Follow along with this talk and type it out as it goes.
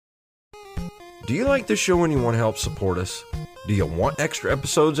Do you like the show and you want to help support us? Do you want extra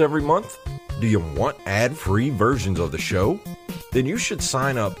episodes every month? Do you want ad-free versions of the show? Then you should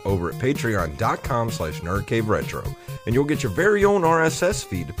sign up over at patreon.com/nerdcaveretro, and you'll get your very own RSS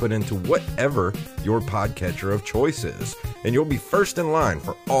feed to put into whatever your podcatcher of choice is, and you'll be first in line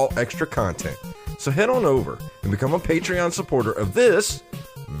for all extra content. So head on over and become a Patreon supporter of this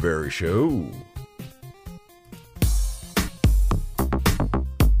very show.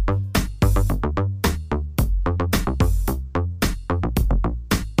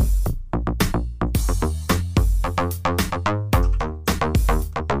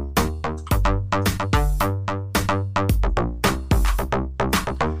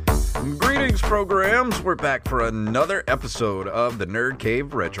 Programs, we're back for another episode of the Nerd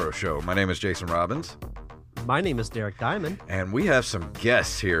Cave Retro Show. My name is Jason Robbins. My name is Derek Diamond. And we have some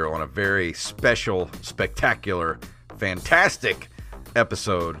guests here on a very special, spectacular, fantastic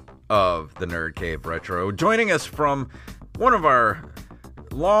episode of the Nerd Cave Retro. Joining us from one of our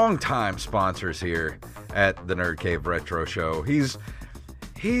longtime sponsors here at the Nerd Cave Retro Show. He's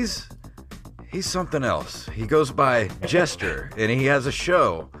something else. He goes by Jester, and he has a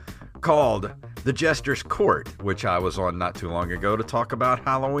show called The Jester's Court, which I was on not too long ago to talk about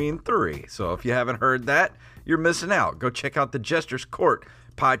Halloween 3. So if you haven't heard that, you're missing out. Go check out The Jester's Court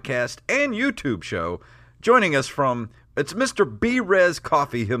podcast and YouTube show. Joining us from, it's Mr. B-Rez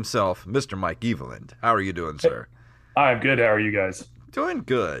Coffee himself, Mr. Mike Eveland. How are you doing, sir? I'm good. How are you guys? Doing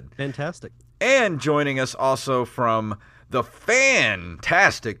good. Fantastic. And joining us also from the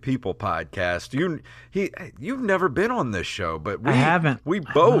Fantastic People podcast. You've never been on this show, but I haven't.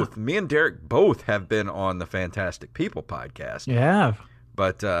 Me and Derek both have been on the Fantastic People podcast. You have.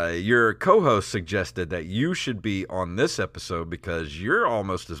 But your co-host suggested that you should be on this episode because you're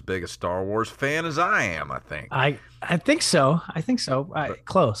almost as big a Star Wars fan as I am, I think. I think so.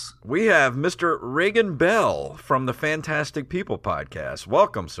 Close. We have Mr. Reagan Bell from the Fantastic People podcast.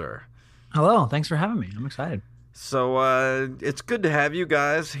 Welcome, sir. Hello. Thanks for having me. I'm excited. So it's good to have you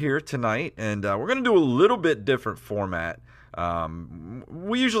guys here tonight, and we're going to do a little bit different format.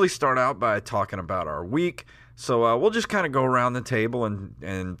 We usually start out by talking about our week, so we'll just kind of go around the table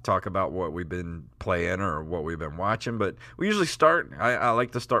and talk about what we've been playing or what we've been watching, but we usually start, I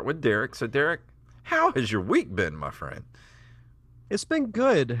like to start with Derek. So Derek, how has your week been, my friend? It's been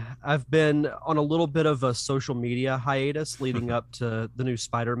good. I've been on a little bit of a social media hiatus leading up to the new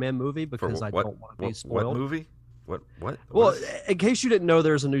Spider-Man movie because I don't want to be spoiled. What movie? What? Well, in case you didn't know,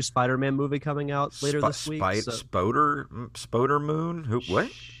 there's a new Spider-Man movie coming out later this week. Spoder Moon? Who? What?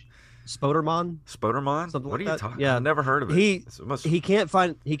 Spoderman? Spoderman? Something what like are you that? talking? Yeah, I've never heard of it. He can't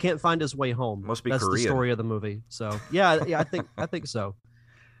find his way home. Must be That's Korean. the story of the movie. So yeah, I think so.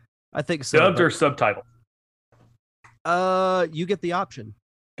 I think so. Dubbed or subtitled? You get the option.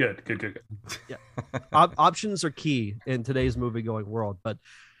 Good. Yeah, options are key in today's movie-going world. But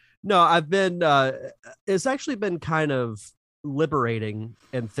no, I've been. It's actually been kind of liberating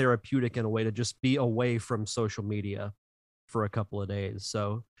and therapeutic in a way to just be away from social media for a couple of days.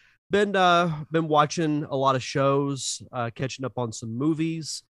 So, been watching a lot of shows, catching up on some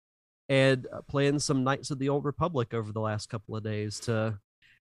movies, and playing some Knights of the Old Republic over the last couple of days to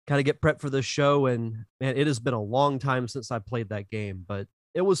kind of get prepped for this show. And man, it has been a long time since I played that game, but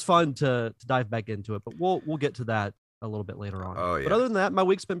it was fun to dive back into it. But we'll get to that a little bit later on. Oh, yeah. But other than that, my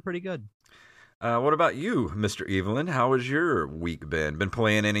week's been pretty good. What about you, Mr. Evelyn? How has your week been? Been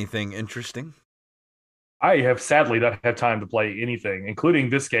playing anything interesting? I have sadly not had time to play anything, including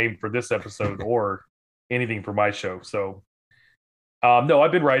this game for this episode or anything for my show. So, no,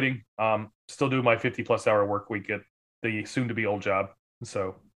 I've been writing. Still doing my 50-plus hour work week at the soon-to-be old job.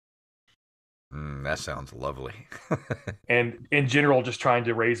 So, that sounds lovely. and in general, just trying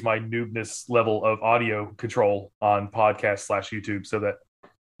to raise my noobness level of audio control on podcast/YouTube so that,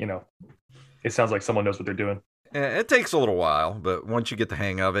 it sounds like someone knows what they're doing. It takes a little while, but once you get the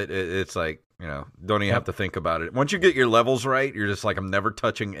hang of it, it's like, don't even have to think about it. Once you get your levels right, you're just like, I'm never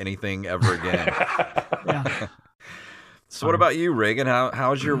touching anything ever again. Yeah. So what about you, Reagan?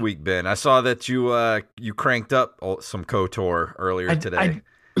 How's your week been? I saw that you cranked up some KOTOR earlier today.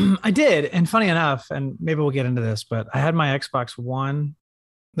 I did, and funny enough, and maybe we'll get into this, but I had my Xbox One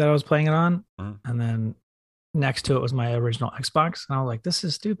that I was playing it on, and then next to it was my original Xbox, and I was like, "This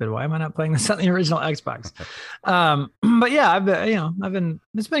is stupid. Why am I not playing this on the original Xbox?" But yeah,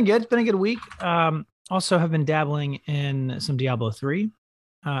 it's been good. It's been a good week. Also, have been dabbling in some Diablo 3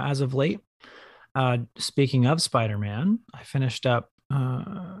 as of late. Speaking of Spider-Man, I finished up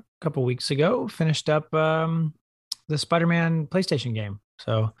a couple weeks ago. Finished up the Spider-Man PlayStation game.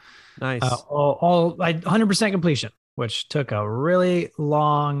 So nice. All 100% completion, which took a really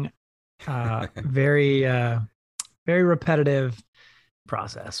long Very very repetitive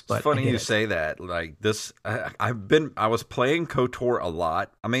process. But It's funny you say that. Like this, I was playing KOTOR a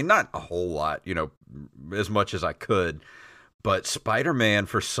lot. I mean, not a whole lot, as much as I could. But Spider-Man,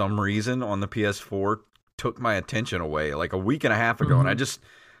 for some reason, on the PS4, took my attention away like a week and a half ago, and I just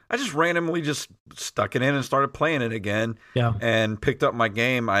randomly just stuck it in and started playing it again. Yeah. And picked up my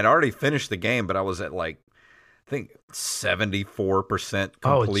game. I'd already finished the game, but I was at like, I think 74%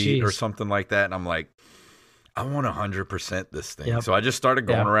 complete or something like that. And I'm like, I want 100% this thing. Yep. So I just started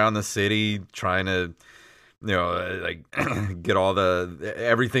going around the city trying to, like get all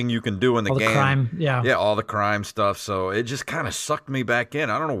everything you can do in the game. Crime. Yeah, all the crime stuff. So it just kind of sucked me back in.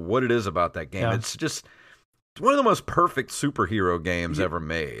 I don't know what it is about that game. It's just one of the most perfect superhero games ever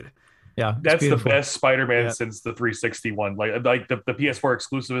made. Yeah, that's the best Spider-Man since the 360 one. Like the PS4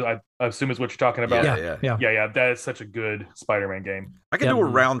 exclusive, I assume is what you're talking about. Yeah. That is such a good Spider-Man game. I could do a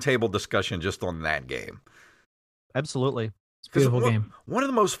roundtable discussion just on that game. Absolutely. It's a beautiful game. One of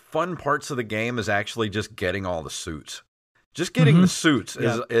the most fun parts of the game is actually just getting all the suits. Just getting the suits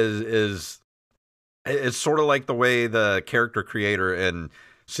is sort of like the way the character creator in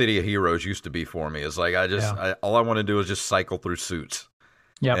City of Heroes used to be for me. It's like all I want to do is just cycle through suits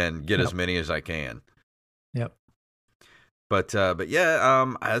and get as many as I can. Yep. But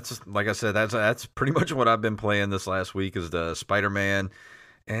yeah, that's like I said, that's pretty much what I've been playing this last week is the Spider-Man,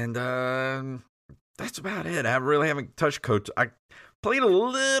 and that's about it. I really haven't touched KOTOR. I played a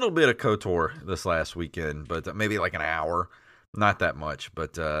little bit of KOTOR this last weekend, but maybe like an hour, not that much.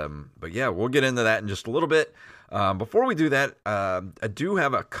 But yeah, we'll get into that in just a little bit. Before we do that, I do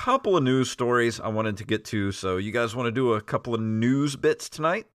have a couple of news stories I wanted to get to. So you guys want to do a couple of news bits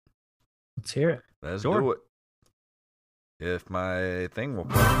tonight? Let's hear it. Let's do it. If my thing will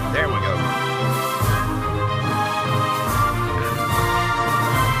play. There we go.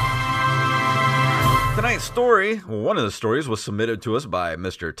 Tonight's story, one of the stories, was submitted to us by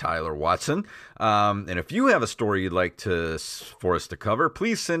Mr. Tyler Watson. And if you have a story you'd like for us to cover,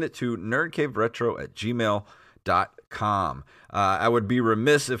 please send it to nerdcaveretro@gmail.com. I would be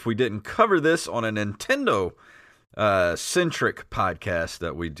remiss if we didn't cover this on a Nintendo centric podcast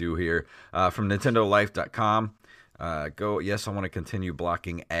that we do here from NintendoLife.com. Yes, I want to continue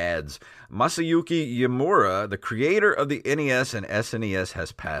blocking ads. Masayuki Yamura, the creator of the NES and SNES,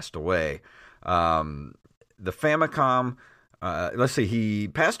 has passed away. The Famicom, he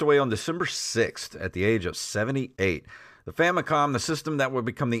passed away on December 6th at the age of 78. The Famicom, the system that would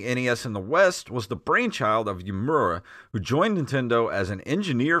become the NES in the West, was the brainchild of Yamura, who joined Nintendo as an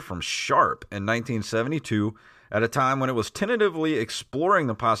engineer from Sharp in 1972, at a time when it was tentatively exploring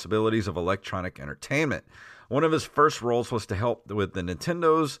the possibilities of electronic entertainment. One of his first roles was to help with the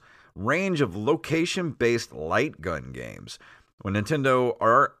Nintendo's range of location-based light gun games. When Nintendo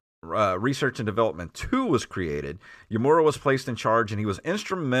Research and Development 2 was created, Yamura was placed in charge, and he was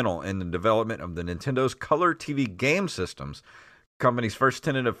instrumental in the development of the Nintendo's color TV game systems, company's first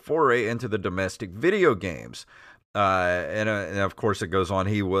tentative foray into the domestic video games. And of course, it goes on.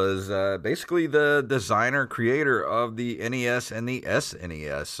 He was basically the designer, creator of the NES and the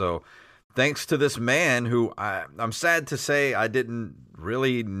SNES. So thanks to this man who I'm sad to say I didn't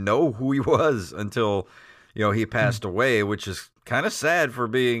really know who he was until he passed away, which is kind of sad for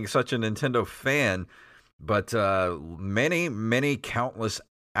being such a Nintendo fan, but many, many countless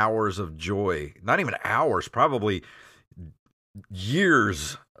hours of joy, not even hours, probably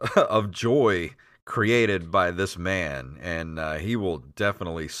years of joy created by this man, and he will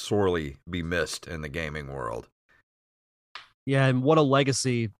definitely sorely be missed in the gaming world. Yeah, and what a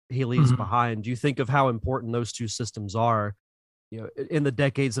legacy he leaves behind. You think of how important those two systems are, in the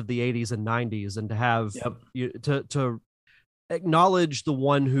decades of the 80s and 90s, and to have to acknowledge the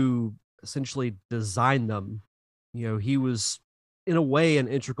one who essentially designed them. He was in a way an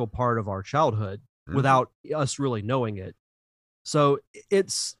integral part of our childhood without us really knowing it. So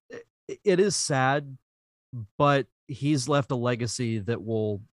it is sad, but he's left a legacy that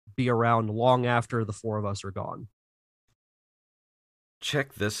will be around long after the four of us are gone.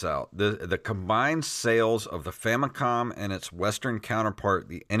 Check this out. The combined sales of the Famicom and its Western counterpart,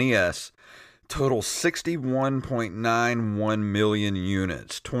 the NES, total 61.91 million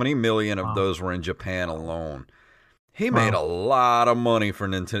units. 20 million of those were in Japan alone. He made a lot of money for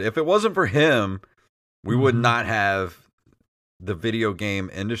Nintendo. If it wasn't for him, we would not have the video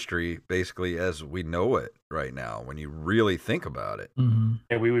game industry basically as we know it right now, when you really think about it. And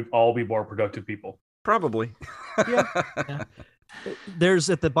we would all be more productive people. Probably. Yeah. There's,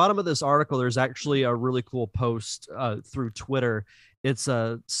 at the bottom of this article, there's actually a really cool post through Twitter. It's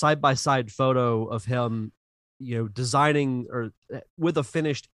a side-by-side photo of him, designing or with a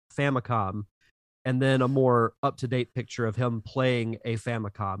finished Famicom, and then a more up-to-date picture of him playing a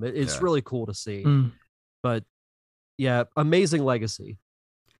Famicom. It's really cool to see. But yeah, amazing legacy.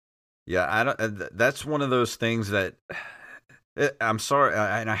 Yeah, I don't. That's one of those things that I'm sorry,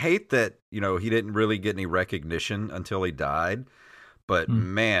 and I hate that he didn't really get any recognition until he died. But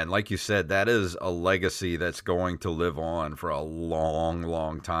man, like you said, that is a legacy that's going to live on for a long,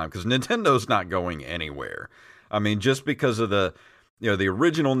 long time because Nintendo's not going anywhere. I mean, just because of the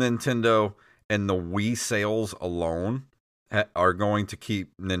original Nintendo and the Wii sales alone are going to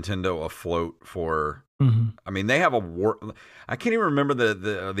keep Nintendo afloat for. I mean, they have a war. I can't even remember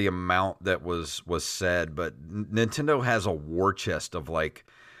the amount that was said, but Nintendo has a war chest of like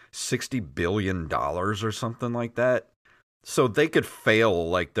 $60 billion or something like that. So they could fail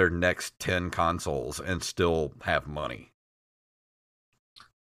like their next 10 consoles and still have money.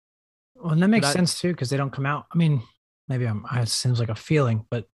 Well, and that makes sense too, because they don't come out. I mean, maybe it seems like a feeling,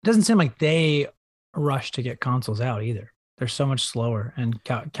 but it doesn't seem like they rush to get consoles out either. They're so much slower and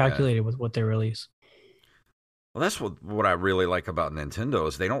calculated with what they release. Well, that's what I really like about Nintendo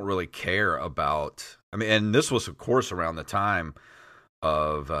is they don't really care about. I mean, and this was, of course, around the time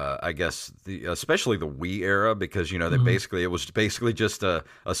of I guess especially the Wii era because they it was basically just a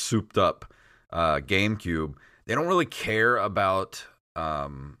souped up GameCube. They don't really care about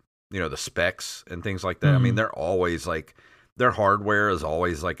the specs and things like that. I mean, they're always like their hardware is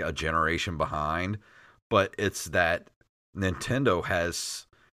always like a generation behind, but it's that Nintendo has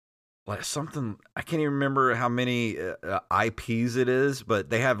like something I can't even remember how many IPs it is, but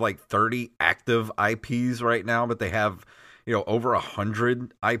they have like 30 active IPs right now, but they have over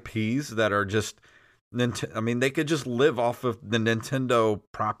 100 IPs that are just I mean, they could just live off of the Nintendo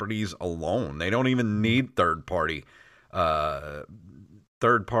properties alone. They don't even need third party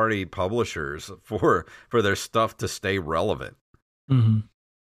publishers for their stuff to stay relevant.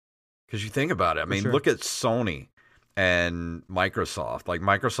 Because you think about it, I mean, look at Sony and Microsoft. Like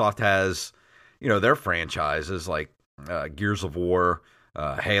Microsoft has, their franchises like Gears of War,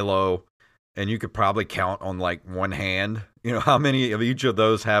 Halo, and you could probably count on like one hand, how many of each of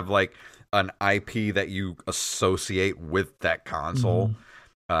those have like an IP that you associate with that console.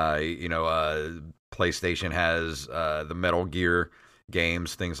 PlayStation has the Metal Gear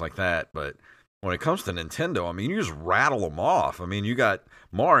games, things like that. But when it comes to Nintendo, I mean, you just rattle them off. I mean, you got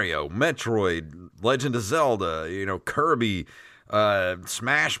Mario, Metroid, Legend of Zelda, Kirby,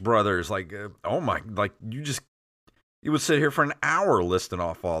 Smash Brothers. Like, you would sit here for an hour listing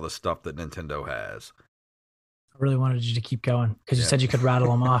off all the stuff that Nintendo has. I really wanted you to keep going because you said you could rattle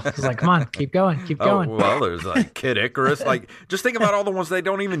them off. It's like, come on, keep going, keep going. Well, there's like Kid Icarus. Like, just think about all the ones they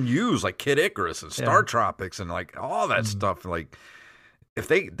don't even use, like Kid Icarus and Star Tropics and like all that stuff. Like, if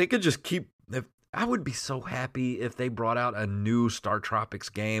they could just keep. I would be so happy if they brought out a new Star Tropics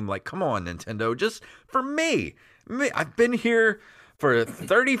game. Like, come on, Nintendo, just for me. I've been here for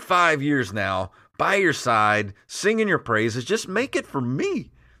 35 years now, by your side, singing your praises. Just make it for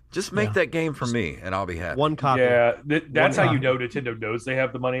me. Just make that game for me, and I'll be happy. One copy. Yeah, that's how you know Nintendo knows they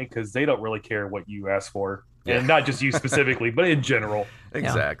have the money because they don't really care what you ask for, and not just you specifically, but in general.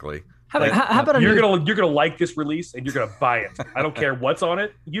 Exactly. How about you're gonna like this release and you're gonna buy it. I don't care what's on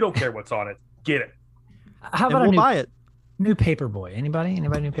it. You don't care what's on it. Get it. How about we'll buy it? New Paperboy. Anybody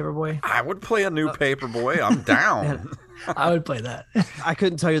new Paperboy? I would play a new Paperboy. I'm down. I would play that. I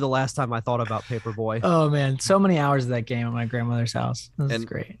couldn't tell you the last time I thought about Paperboy. Oh man, so many hours of that game at my grandmother's house. This is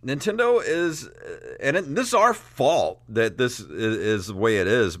great. Nintendo is, and this is our fault that this is the way it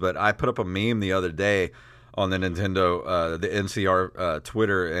is. But I put up a meme the other day on the Nintendo, the NCR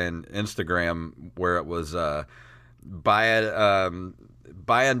Twitter and Instagram, where it was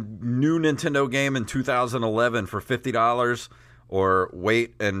buy a new Nintendo game in 2011 for $50, or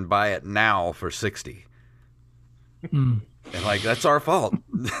wait and buy it now for $60. And like, that's our fault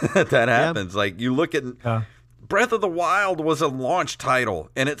that happens. Like, you look at Breath of the Wild was a launch title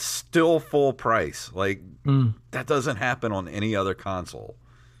and it's still full price. Like, that doesn't happen on any other console.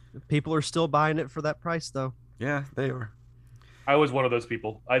 People are still buying it for that price, though. Yeah, they are. I was one of those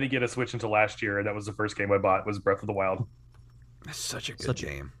people. I didn't get a Switch until last year, and that was the first game I bought was Breath of the Wild. That's such a good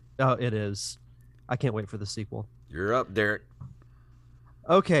game. Oh, it is. I can't wait for the sequel. You're up, Derek.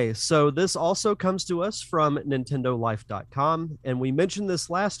 Okay, so this also comes to us from NintendoLife.com, and we mentioned this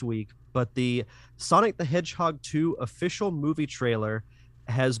last week, but the Sonic the Hedgehog 2 official movie trailer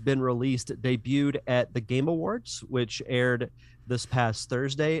has been released, debuted at the Game Awards, which aired this past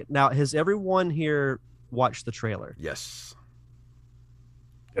Thursday. Now, has everyone here watched the trailer? Yes.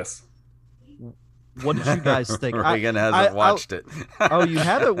 Yes. What did you guys think? Reagan hasn't watched it. Oh, you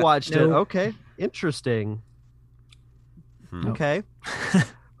haven't watched it? Okay, interesting. Okay.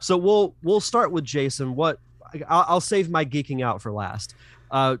 So we'll start with Jason. I'll save my geeking out for last.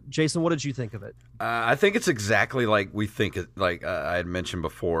 Jason, what did you think of it? I think it's exactly like we think it. Like I had mentioned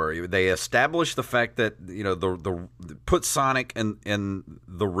before, they established the fact that the put Sonic in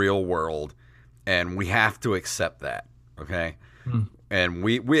the real world, and we have to accept that. Okay, and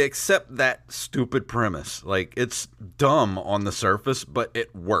we accept that stupid premise. Like, it's dumb on the surface, but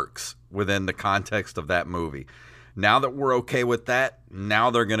it works within the context of that movie. Now that we're okay with that, now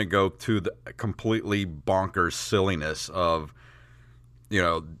they're going to go to the completely bonkers silliness of,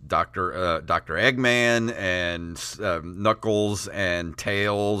 Dr. Eggman and Knuckles and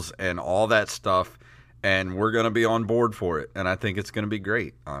Tails and all that stuff, and we're going to be on board for it. And I think it's going to be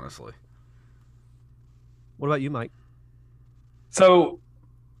great, honestly. What about you, Mike? So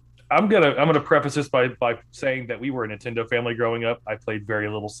I'm gonna preface this by saying that we were a Nintendo family growing up. I played very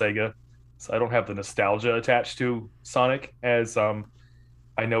little Sega, so I don't have the nostalgia attached to Sonic as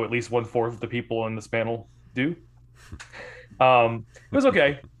I know at least 1/4 of the people on this panel do. It was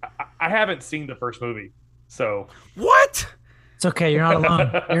okay. I haven't seen the first movie, so what? It's okay. You're not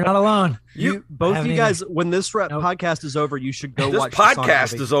alone. You're not alone. You both of you guys, when this podcast is over, you should go this watch. This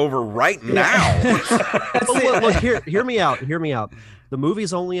podcast is over right now. Look, hear me out. Hear me out. The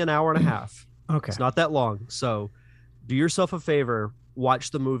movie's only an hour and a half. Okay, it's not that long. So, do yourself a favor.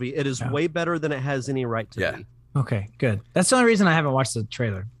 Watch the movie. It is way better than it has any right to be. Okay, good. That's the only reason I haven't watched the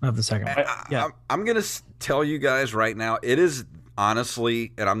trailer of the second one. I'm going to tell you guys right now, it is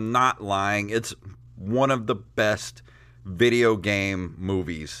honestly, and I'm not lying, it's one of the best video game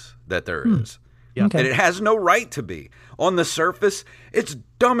movies that there is. Yeah. Okay. And it has no right to be. On the surface, it's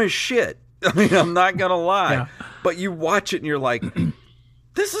dumb as shit. I mean, I'm not going to lie. Yeah. But you watch it and you're like,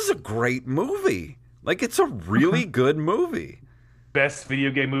 this is a great movie. Like, it's a really good movie. Best video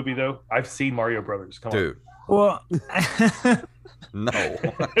game movie, though? I've seen Mario Brothers. Come on. Well, no.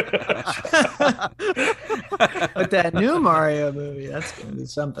 But that new Mario movie, that's going to be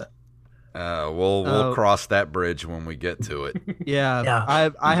something. We'll cross that bridge when we get to it.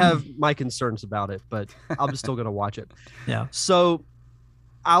 Yeah. I have my concerns about it, but I'm still going to watch it. Yeah. So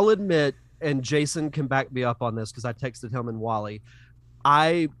I'll admit, and Jason can back me up on this because I texted him and Wally,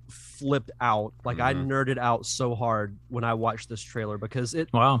 I flipped out. Like, I nerded out so hard when I watched this trailer because it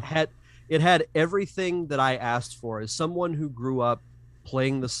had everything that I asked for. As someone who grew up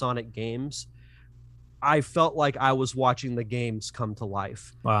playing the Sonic games, I felt like I was watching the games come to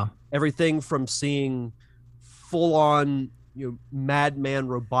life. Wow. Everything from seeing full-on, Madman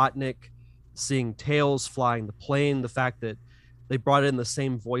Robotnik, seeing Tails flying the plane, the fact that they brought in the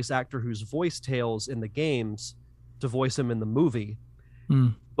same voice actor who's voiced Tails in the games to voice him in the movie.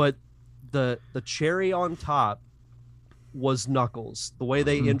 But the cherry on top was Knuckles. The way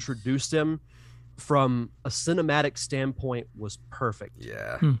they introduced him from a cinematic standpoint was perfect.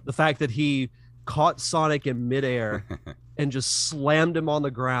 Yeah. The fact that he caught Sonic in midair and just slammed him on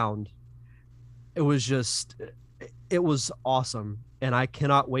the ground. It was awesome. And I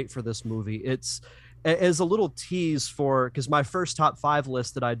cannot wait for this movie. It's as a little tease because my first top 5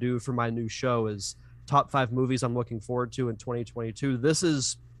 list that I do for my new show is top 5 movies I'm looking forward to in 2022. This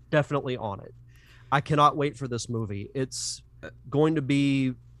is definitely on it. I cannot wait for this movie. It's going to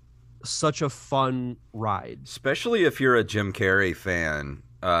be such a fun ride. Especially if you're a Jim Carrey fan,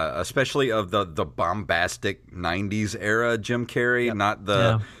 especially of the bombastic 90s era Jim Carrey, not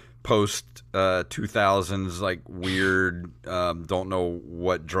the post 2000s, like weird, don't know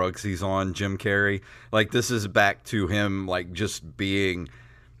what drugs he's on Jim Carrey. Like, this is back to him, like, just being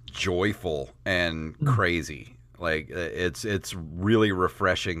joyful and crazy. Like, it's really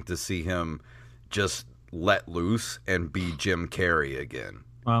refreshing to see him just let loose and be Jim Carrey again.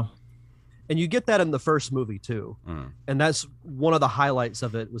 Wow. And you get that in the first movie too. And that's one of the highlights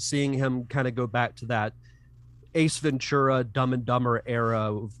of it, was seeing him kind of go back to that Ace Ventura, Dumb and Dumber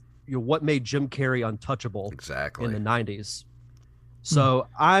era of, what made Jim Carrey untouchable exactly in the 90s. So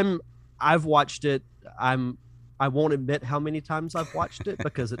I've watched it. I won't admit how many times I've watched it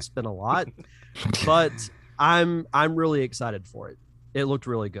because it's been a lot, but I'm really excited for it. It looked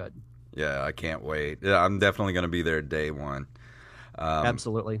really good. Yeah, I can't wait. Yeah, I'm definitely going to be there day one.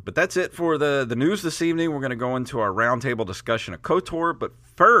 Absolutely. But that's it for the news this evening. We're going to go into our roundtable discussion of KOTOR. But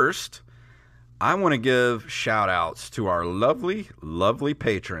first, I want to give shout-outs to our lovely, lovely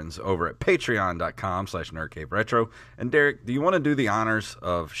patrons over at patreon.com/nerdcaveretro. And Derek, do you want to do the honors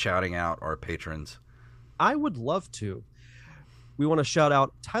of shouting out our patrons? I would love to. We want to shout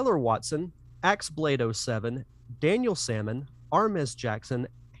out Tyler Watson, AxeBlade07, Daniel Salmon, Armez Jackson,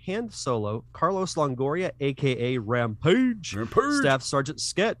 Hand Solo, Carlos Longoria, a.k.a. Rampage, Staff Sergeant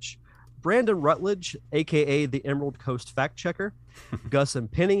Sketch, Brandon Rutledge, aka the Emerald Coast Fact Checker, Gus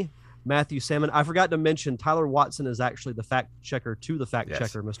and Penny, Matthew Salmon. I forgot to mention Tyler Watson is actually the fact checker to the fact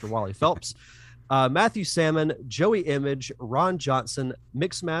checker, Mr. Wally Phelps. Matthew Salmon, Joey Image, Ron Johnson,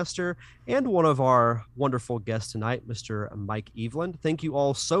 Mixmaster, and one of our wonderful guests tonight, Mr. Mike Eveland. Thank you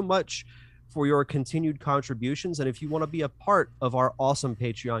all so much for your continued contributions. And if you want to be a part of our awesome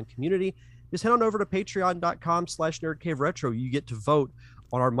Patreon community, just head on over to patreon.com/nerdcaveretro. You get to vote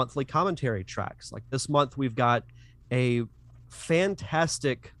on our monthly commentary tracks. Like this month, we've got a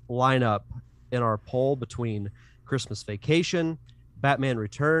fantastic lineup in our poll between Christmas Vacation, Batman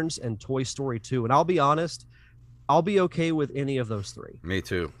Returns, and Toy Story 2. And I'll be honest, I'll be okay with any of those three. Me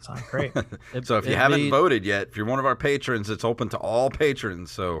too. Sounds great. So if you haven't voted yet, if you're one of our patrons, it's open to all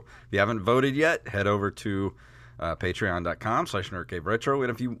patrons. So if you haven't voted yet, head over to patreon.com/nerdcaveretro.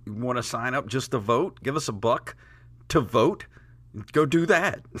 And if you want to sign up just to vote, give us $1 to vote. Go do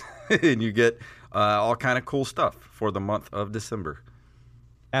that. And you get all kind of cool stuff for the month of December.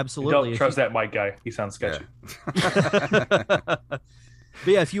 Absolutely. Don't trust that Mike guy. He sounds sketchy. Yeah.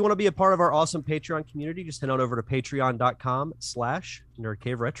 But yeah, if you want to be a part of our awesome Patreon community, just head on over to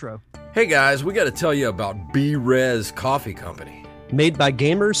patreon.com/nerdcaveretro. Hey guys, we got to tell you about B-Rez Coffee Company. Made by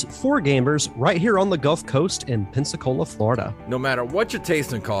gamers for gamers right here on the Gulf Coast in Pensacola, Florida. No matter what your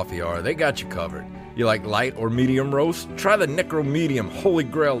taste in coffee are, they got you covered. You like light or medium roast? Try the Necro Medium, Holy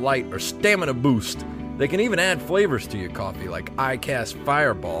Grail Light, or Stamina Boost. They can even add flavors to your coffee like iCast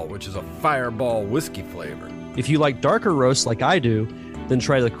Fireball, which is a fireball whiskey flavor. If you like darker roasts like I do, then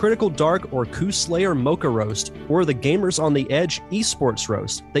try the Critical Dark or Coup Slayer Mocha Roast, or the Gamers on the Edge Esports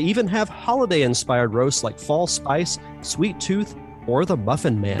Roast. They even have holiday-inspired roasts like Fall Spice, Sweet Tooth, or the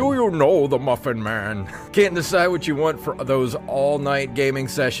Muffin Man. Do you know the Muffin Man? Can't decide what you want for those all-night gaming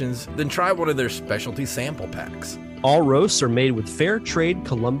sessions? Then try one of their specialty sample packs. All roasts are made with fair trade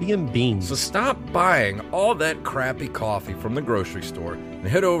Colombian beans. So stop buying all that crappy coffee from the grocery store and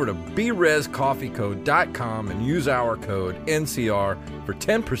head over to brezcoffeeco.com and use our code NCR for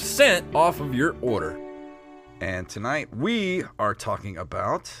 10% off of your order. And tonight we are talking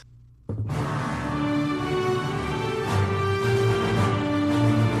about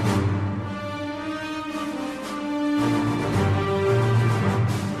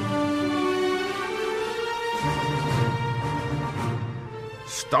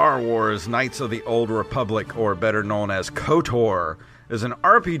Star Wars Knights of the Old Republic, or better known as KOTOR, is an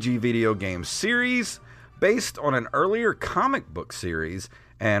RPG video game series based on an earlier comic book series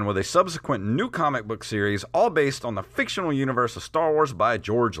and with a subsequent new comic book series, all based on the fictional universe of Star Wars by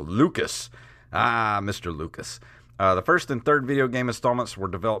George Lucas. Mr. Lucas. The first and third video game installments were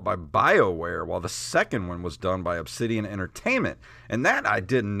developed by BioWare, while the second one was done by Obsidian Entertainment. And that I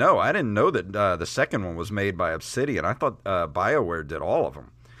didn't know. I didn't know that the second one was made by Obsidian. I thought BioWare did all of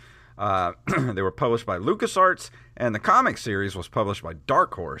them. They were published by LucasArts, and the comic series was published by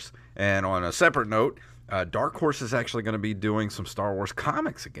Dark Horse. And on a separate note, Dark Horse is actually going to be doing some Star Wars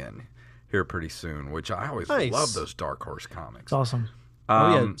comics again here pretty soon, which I always love those Dark Horse comics. It's awesome.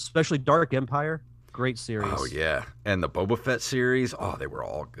 Especially Dark Empire. Great series. Oh, yeah. And the Boba Fett series. Oh, they were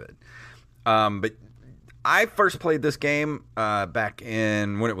all good. But I first played this game back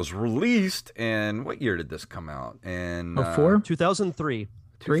in when it was released. And what year did this come out? In 2003.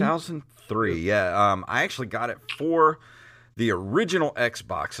 2003, yeah. I actually got it for the original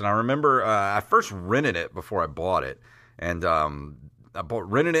Xbox. And I remember I first rented it before I bought it. And I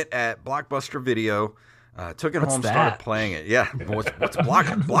rented it at Blockbuster Video. Took it home, started playing it. Yeah, what's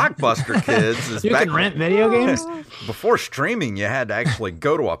Blockbuster, kids? Is you can rent video games? Before streaming, you had to actually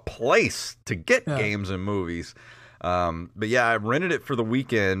go to a place to get games and movies. But yeah, I rented it for the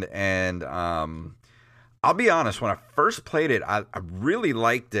weekend, and I'll be honest, when I first played it, I really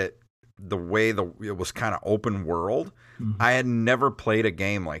liked it the way it was kind of open world. Mm-hmm. I had never played a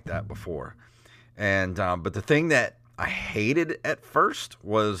game like that before. And but the thing that I hated at first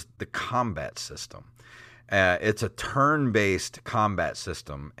was the combat system. It's a turn-based combat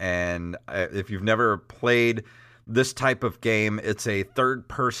system, and if you've never played this type of game, it's a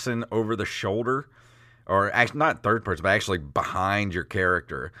third-person over-the-shoulder, or actually not third-person, but actually behind your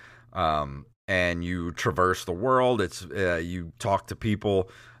character, and you traverse the world. It's you talk to people,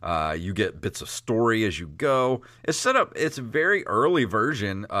 you get bits of story as you go. It's set up. It's a very early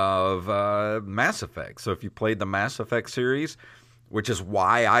version of Mass Effect. So if you played the Mass Effect series, which is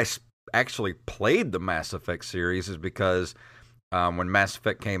why I actually played the Mass Effect series, is because when Mass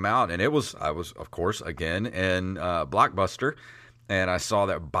Effect came out, and I was of course again in Blockbuster, and I saw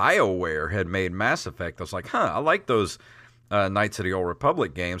that BioWare had made Mass Effect. I was like, I like those Knights of the Old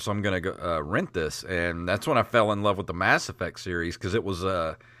Republic games, so I'm gonna go rent this. And that's when I fell in love with the Mass Effect series, because it was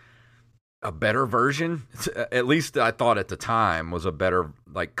a better version, at least I thought at the time, was a better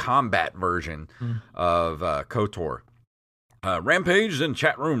like combat version of KOTOR. Rampage in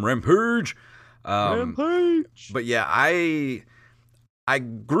chat room, Rampage. Rampage. But yeah, I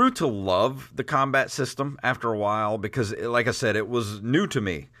grew to love the combat system after a while because, like I said, it was new to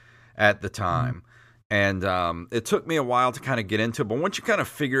me at the time. And it took me a while to kind of get into it. But once you kind of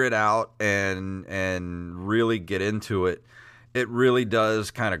figure it out and really get into it, it really does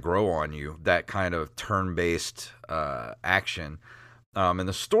kind of grow on you, that kind of turn-based action. And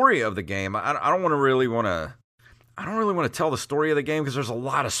the story of the game, I don't really want to tell the story of the game because there's a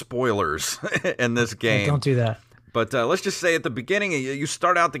lot of spoilers in this game. Don't do that. But let's just say at the beginning, you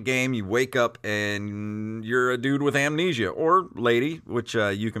start out the game, you wake up, and you're a dude with amnesia, or lady, which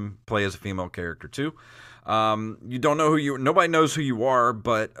you can play as a female character too. You don't know nobody knows who you are,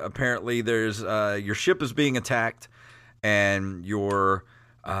 but apparently there's your ship is being attacked, and your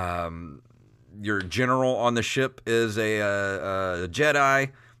general on the ship is a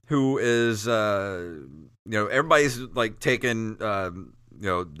Jedi who is everybody's like taking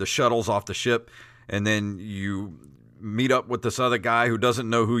the shuttles off the ship. And then you meet up with this other guy who doesn't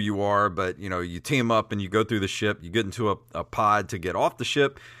know who you are, but, you team up and you go through the ship. You get into a pod to get off the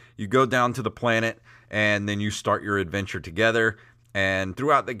ship. You go down to the planet, and then you start your adventure together. And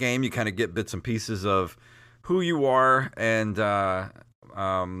throughout the game, you kind of get bits and pieces of who you are, and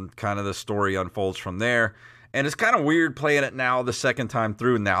kind of the story unfolds from there. And it's kind of weird playing it now the second time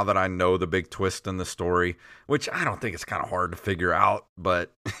through, now that I know the big twist in the story, which I don't think it's kind of hard to figure out.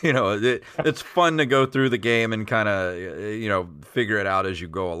 But, it's fun to go through the game and kind of, figure it out as you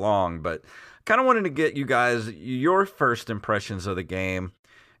go along. But kind of wanted to get you guys your first impressions of the game.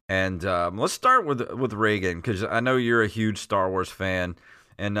 And let's start with Reagan, because I know you're a huge Star Wars fan.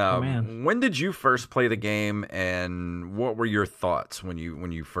 And when did you first play the game, and what were your thoughts when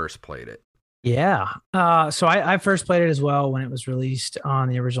you first played it? Yeah. So I first played it as well when it was released on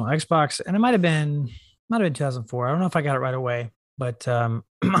the original Xbox, and it might have been 2004. I don't know if I got it right away, but I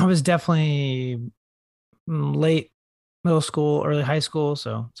was definitely late middle school, early high school.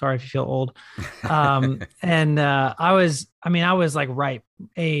 So sorry if you feel old. And I was like ripe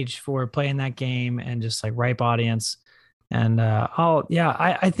age for playing that game, and just like ripe audience. And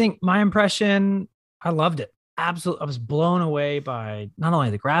I think my impression, I loved it. Absolutely, I was blown away by not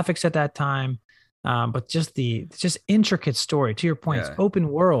only the graphics at that time, but just intricate story. To your point, it's open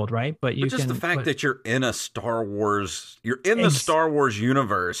world, right? But the fact that you're in a Star Wars, the Star Wars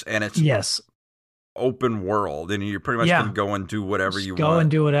universe, and it's open world, and you pretty much can go and do whatever you want. Go and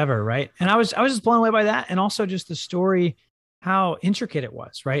do whatever, right? And I was just blown away by that, and also just the story, how intricate it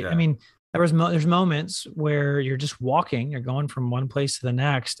was, right? Yeah. I mean, there's moments where you're just walking, you're going from one place to the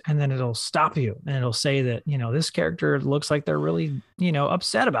next, and then it'll stop you and it'll say that, this character looks like they're really,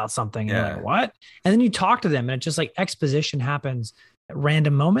 upset about something. And you're like, what? And then you talk to them, and it just like exposition happens at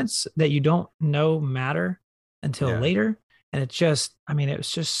random moments that you don't know matter until later. And it's just, it was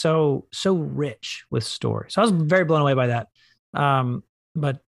just so rich with story. So I was very blown away by that. I'll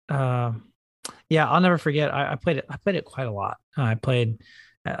never forget. I played it quite a lot. I played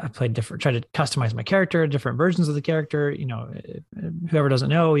different, tried to customize my character, different versions of the character. Whoever doesn't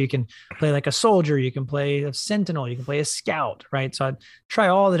know, you can play like a soldier, you can play a sentinel, you can play a scout, right? So I'd try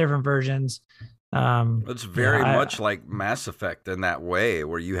all the different versions. It's very much like Mass Effect in that way,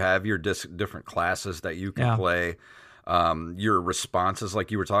 where you have your different classes that you can play. Your responses,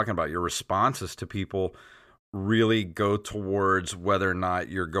 like you were talking about, your responses to people really go towards whether or not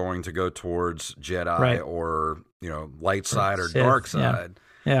you're going to go towards Jedi or, light side or Sith, dark side.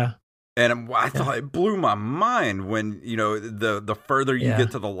 Yeah. And I thought it blew my mind when, the further you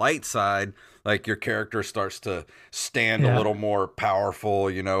get to the light side, like your character starts to stand a little more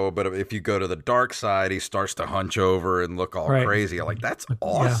powerful, but if you go to the dark side, he starts to hunch over and look all crazy. I'm like, that's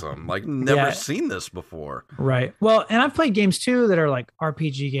awesome. Like, never seen this before. Right. Well, and I've played games too that are like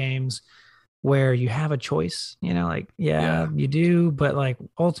RPG games where you have a choice, you do, but like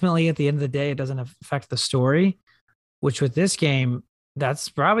ultimately at the end of the day, it doesn't affect the story, which with this game, that's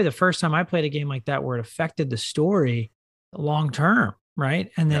probably the first time I played a game like that where it affected the story long term, right?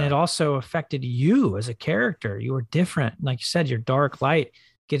 And then it also affected you as a character. You were different. Like you said, you're dark, light,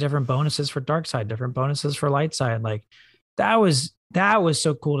 get different bonuses for dark side, different bonuses for light side. Like that was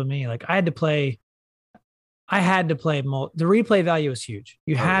so cool to me. Like I had to play the replay value was huge.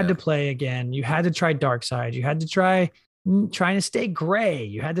 You had to play again. You had to try dark side. You had to try trying to stay gray.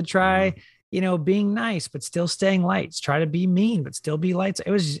 You had to try, being nice, but still staying light. Try to be mean, but still be light.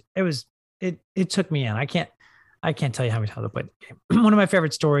 It took me in. I can't tell you how many times I played the game. One of my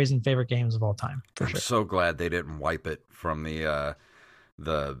favorite stories and favorite games of all time, for sure. I'm so glad they didn't wipe it from the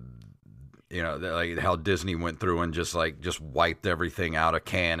you know, like how Disney went through and just wiped everything out of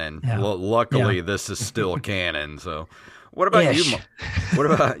canon. Yeah. Luckily, this is still canon. So, what about you? What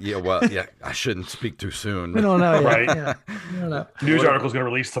about I shouldn't speak too soon. We don't know yet. Right. Yeah. We don't know. News article's going to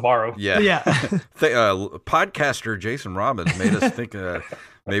release tomorrow. Yeah. Podcaster Jason Robbins made us think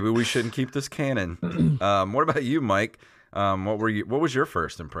maybe we shouldn't keep this canon. What about you, Mike? What was your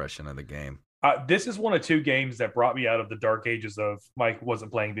first impression of the game? This is one of two games that brought me out of the dark ages of Mike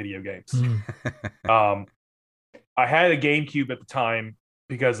wasn't playing video games. I had a GameCube at the time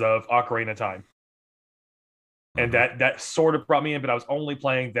because of Ocarina of Time. And that sort of brought me in, but I was only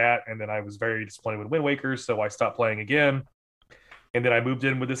playing that, and then I was very disappointed with Wind Waker, so I stopped playing again. And then I moved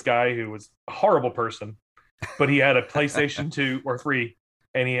in with this guy who was a horrible person, but he had a PlayStation 2 or 3,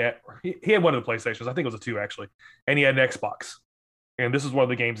 and he had one of the PlayStations. I think it was a 2, actually. And he had an Xbox. And this is one of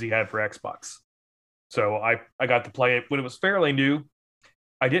the games he had for Xbox. So I got to play it when it was fairly new.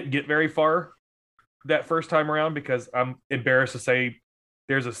 I didn't get very far that first time around because I'm embarrassed to say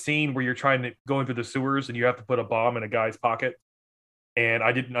there's a scene where you're trying to go into the sewers and you have to put a bomb in a guy's pocket. And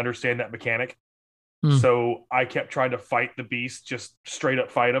I didn't understand that mechanic. So I kept trying to fight the beast, just straight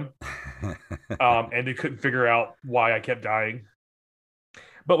up fight him. And they couldn't figure out why I kept dying.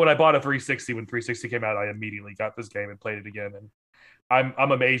 But when I bought a 360, when 360 came out, I immediately got this game and played it again. And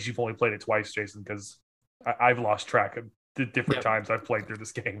I'm amazed you've only played it twice, Jason, because I've lost track of the different times I've played through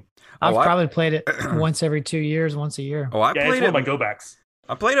this game. I've probably played it once every 2 years, once a year. I played it's one of my go-backs.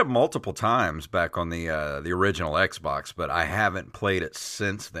 I played it multiple times back on the original Xbox, but I haven't played it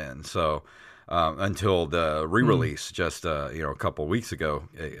since then. So until the re-release just a couple of weeks ago,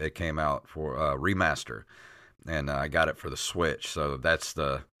 it came out for remaster, and I got it for the Switch. So that's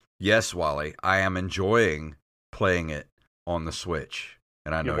yes, Wally, I am enjoying playing it on the Switch.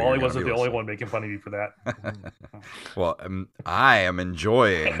 And I know Wally wasn't the only one making fun of you for that. Well, I am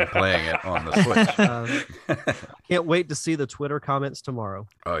enjoying playing it on the Switch. Can't wait to see the Twitter comments tomorrow.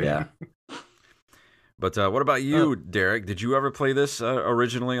 Oh, yeah. But what about you, Derek? Did you ever play this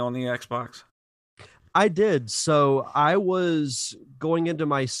originally on the Xbox? I did. So I was going into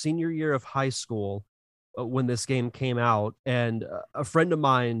my senior year of high school when this game came out, and a friend of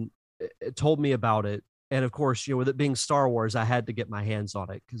mine told me about it. And of course, with it being Star Wars, I had to get my hands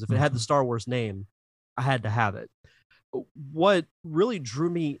on it because if it had the Star Wars name, I had to have it. What really drew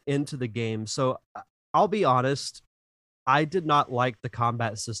me into the game, so I'll be honest, I did not like the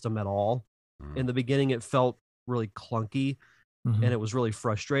combat system at all. In the beginning, it felt really clunky and it was really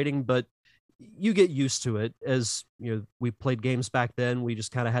frustrating, but you get used to it. As we played games back then, we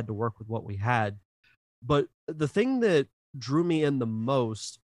just kind of had to work with what we had. But the thing that drew me in the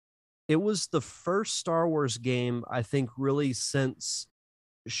most, it was the first Star Wars game, I think, really since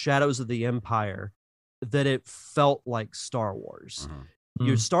Shadows of the Empire, that it felt like Star Wars.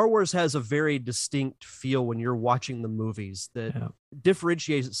 Star Wars has a very distinct feel when you're watching the movies that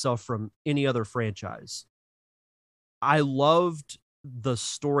differentiates itself from any other franchise. I loved the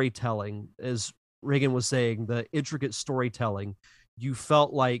storytelling, as Reagan was saying, the intricate storytelling. You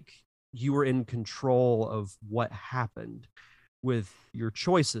felt like you were in control of what happened with your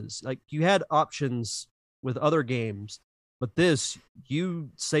choices. Like, you had options with other games, but this,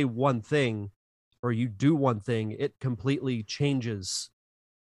 you say one thing or you do one thing, it completely changes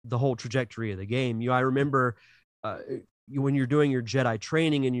the whole trajectory of the game. I remember when you're doing your Jedi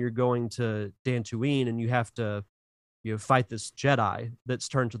training and you're going to Dantooine and you have to fight this Jedi that's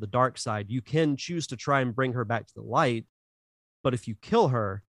turned to the dark side, you can choose to try and bring her back to the light, but if you kill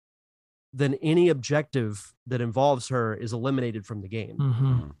her, then any objective that involves her is eliminated from the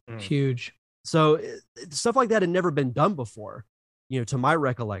game. Huge. So stuff like that had never been done before, to my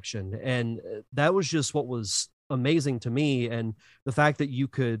recollection. And that was just what was amazing to me. And the fact that you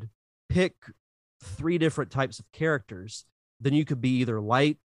could pick 3 different types of characters, then you could be either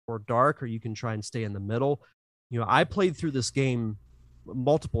light or dark, or you can try and stay in the middle. I played through this game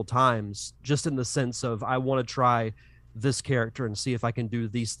multiple times just in the sense of, I want to try this character and see if I can do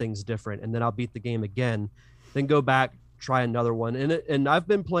these things different, and then I'll beat the game again, then go back, try another one. And I've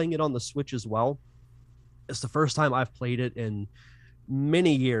been playing it on the Switch as well. It's the first time I've played it in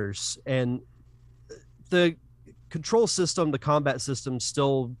many years, and the control system, the combat system,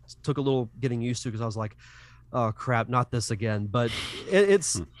 still took a little getting used to, because I was like, oh crap, not this again. But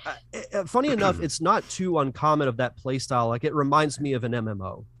it's funny enough, it's not too uncommon of that play style. Like, it reminds me of an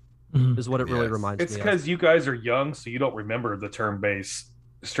MMO. Is what it really reminds me of. It's because you guys are young, so you don't remember the turn-based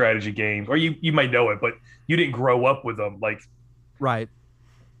strategy games, or you might know it, but you didn't grow up with them. Right.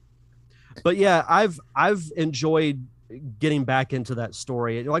 But yeah, I've enjoyed getting back into that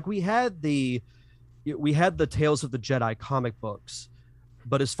story. Like, we had the Tales of the Jedi comic books,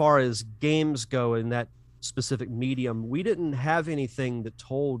 But as far as games go in that specific medium, we didn't have anything that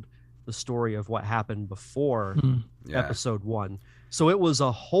told the story of what happened before episode 1. So it was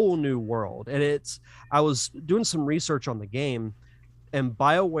a whole new world. And I was doing some research on the game, and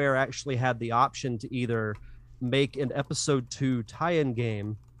BioWare actually had the option to either make an episode 2 tie-in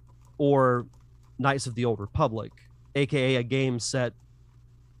game or Knights of the Old Republic, aka a game set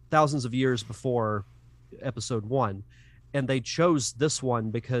thousands of years before episode 1. And they chose this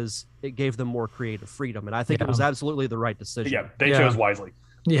one because it gave them more creative freedom. And I think it was absolutely the right decision. Yeah, they chose wisely.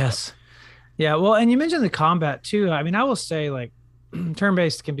 Yes. Yeah. Well, and you mentioned the combat too. I mean, I will say, like,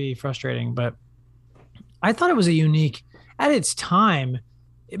 turn-based can be frustrating, but I thought it was a unique, at its time,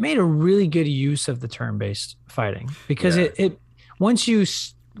 it made a really good use of the turn-based fighting, because it once you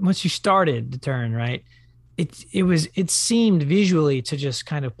started the turn, right, it seemed visually to just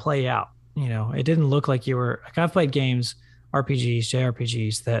kind of play out. You know, it didn't look like you were, like, I've played games, RPGs,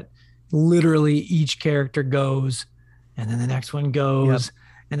 JRPGs, that literally each character goes and then the next one goes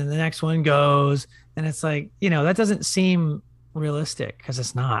and then the next one goes. And it's like, you know, that doesn't seem realistic, because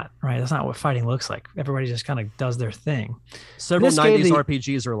it's not, right? That's not what fighting looks like. Everybody just kind of does their thing. Several 90s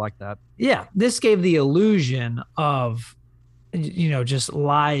RPGs are like that. Yeah. This gave the illusion of, you know, just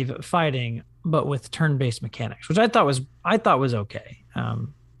live fighting, but with turn-based mechanics, which I thought was okay.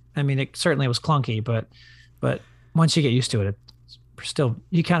 I mean, it certainly was clunky, but once you get used to it, it's still,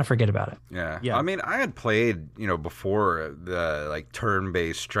 you kind of forget about it. Yeah. I mean, I had played, you know, before the like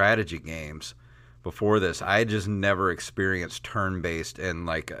turn-based strategy games. Before this, I had just never experienced turn-based in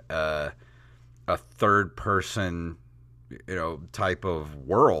like a third-person, you know, type of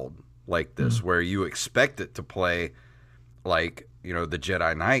world like this, where you expect it to play like, you know, the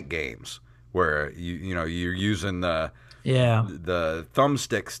Jedi Knight games, where you know you're using the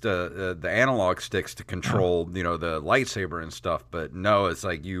thumbsticks to the analog sticks to control you know, the lightsaber and stuff. But no, it's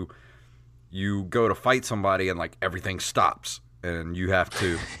like you go to fight somebody and like everything stops and you have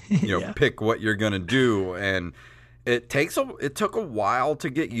to you know pick what you're gonna do, and it took a while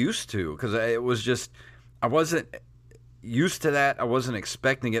to get used to, because it was just, I wasn't used to that. I wasn't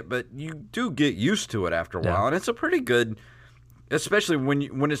expecting it, but you do get used to it after a while, and it's a pretty good, especially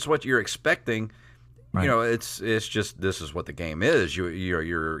when it's what you're expecting. Right. You know, it's just, this is what the game is.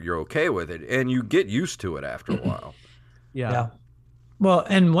 You're okay with it, and you get used to it after a while. Yeah. Well,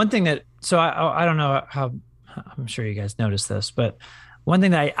 and one thing that, so I don't know how, I'm sure you guys noticed this, but one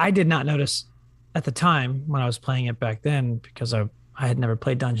thing that I did not notice at the time when I was playing it back then, because I had never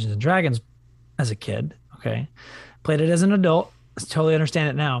played Dungeons and Dragons as a kid. Okay, played it as an adult. I totally understand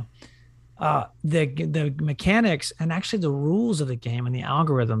it now. The mechanics and actually the rules of the game and the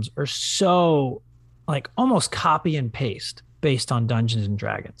algorithms are so, like, almost copy and paste based on Dungeons and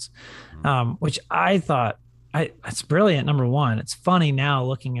Dragons, which I thought, it's brilliant. Number one, it's funny now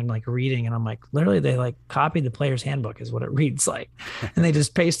looking and like reading, and I'm like, literally they like copied the player's handbook is what it reads like, and they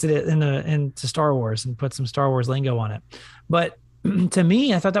just pasted it into Star Wars and put some Star Wars lingo on it. But to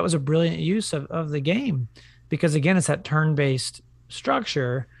me, I thought that was a brilliant use of the game, because again, it's that turn-based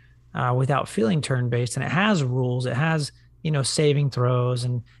structure without feeling turn-based, and it has rules. It has, you know, saving throws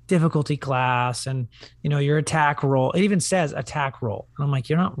and difficulty class, and, you know, your attack roll. It even says attack roll, and I'm like,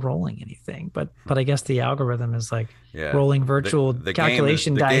 you're not rolling anything, but I guess the algorithm is like rolling virtual the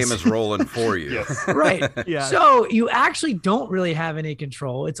calculation dice. The game is rolling for you. Yes. Right. Yeah. So you actually don't really have any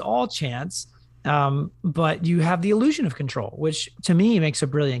control. It's all chance, but you have the illusion of control, which to me makes a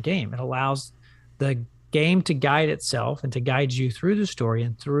brilliant game. It allows the game to guide itself and to guide you through the story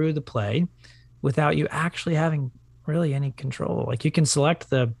and through the play without you actually having really any control. Like, you can select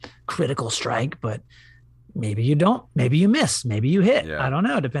the critical strike, but maybe you don't, maybe you miss, maybe you hit. I don't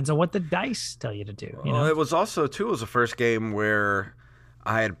know. It depends on what the dice tell you to do. You know? It was also too, it was the first game where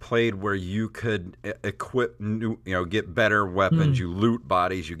I had played where you could equip new, you know, get better weapons. You loot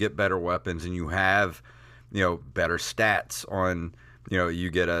bodies, you get better weapons, and you have, you know, better stats on, you know, you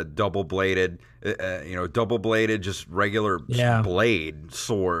get a double bladed just regular blade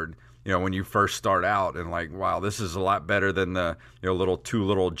sword, you know, when you first start out, and like, wow, this is a lot better than the, you know, two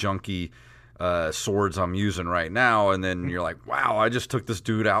little junky swords I'm using right now. And then you're like, wow, I just took this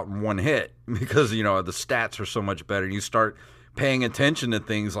dude out in one hit, because, you know, the stats are so much better. And you start paying attention to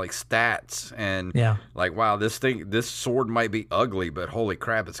things like stats, and like, wow, this sword might be ugly, but holy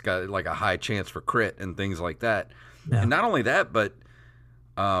crap, it's got like a high chance for crit and things like that. And not only that, but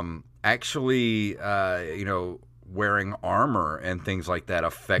actually, you know, wearing armor and things like that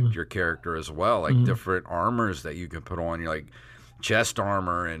affect your character as well. Like different armors that you can put on. You're like chest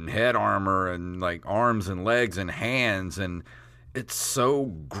armor and head armor and like arms and legs and hands, and it's so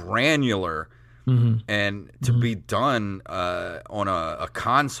granular And to be done on a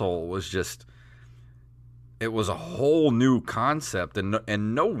console was just, it was a whole new concept,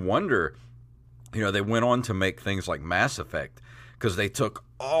 and no wonder, they went on to make things like Mass Effect, because they took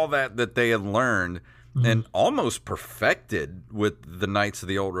all that they had learned and almost perfected with the Knights of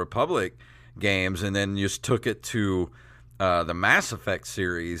the Old Republic games, and then just took it to the Mass Effect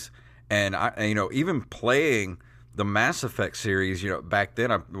series. And even playing the Mass Effect series, back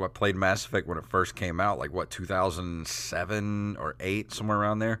then I played Mass Effect when it first came out, like 2007 or 8, somewhere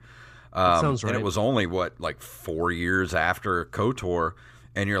around there. Sounds right. And it was only 4 years after KOTOR,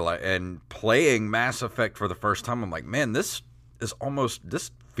 and you're like, and playing Mass Effect for the first time, I'm like, man, this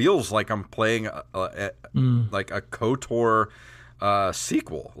feels like I'm playing like a KOTOR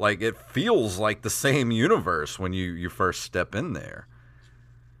sequel. Like, it feels like the same universe when you first step in there.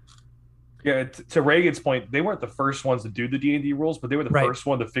 Yeah, to Reagan's point, they weren't the first ones to do the D&D rules, but they were the first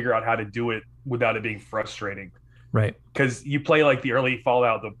one to figure out how to do it without it being frustrating. Right. Because you play like the early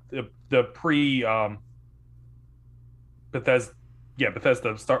Fallout, the pre Bethesda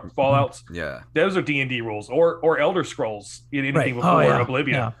Fallouts. Yeah. Those are D&D rules, or Elder Scrolls, anything before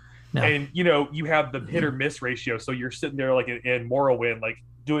Oblivion. Yeah. And you have the hit or miss ratio, so you're sitting there like in Morrowind, like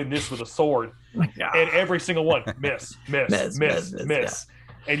doing this with a sword, and every single one miss.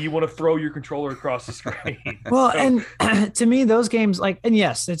 And you want to throw your controller across the screen. Well, and to me, those games, and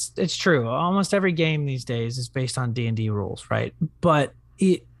yes, it's true. Almost every game these days is based on D&D rules, right? But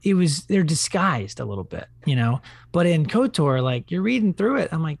they're disguised a little bit, But in KOTOR, you're reading through it,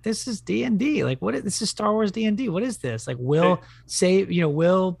 I'm like, this is D&D. This is Star Wars D&D. What is this? Willpower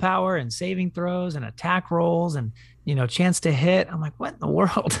and saving throws and attack rolls and chance to hit. I'm like, what in the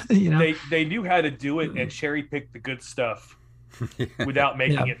world? They knew how to do it and cherry pick the good stuff. Without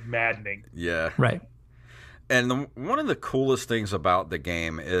making it maddening. Yeah. Right. And one of the coolest things about the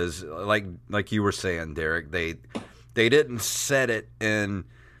game is, like you were saying, Derek, they didn't set it in,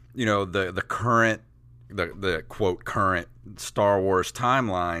 the current, the quote current Star Wars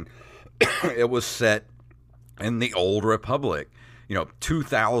timeline. It was set in the Old Republic,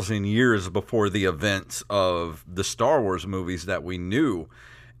 2,000 years before the events of the Star Wars movies that we knew.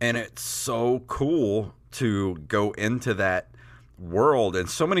 And it's so cool to go into that world, and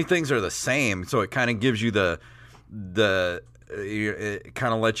so many things are the same, so it kind of gives you it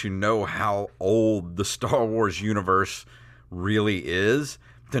kind of lets you know how old the Star Wars universe really is,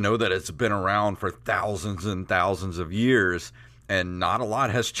 to know that it's been around for thousands and thousands of years, and not a lot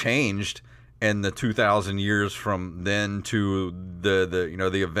has changed in the 2,000 years from then to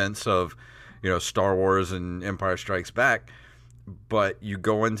the events of Star Wars and Empire Strikes Back. But you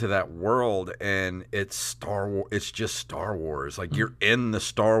go into that world and it's Star Wars. It's just Star Wars. Like, you're in the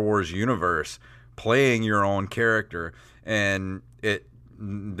Star Wars universe, playing your own character, and it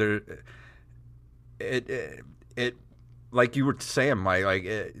like you were saying,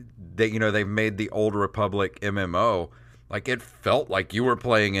 Mike. They've made the Old Republic MMO. Like, it felt like you were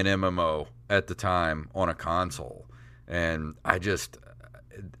playing an MMO at the time on a console, and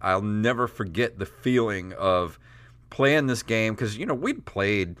I'll never forget the feeling of playing this game, because we'd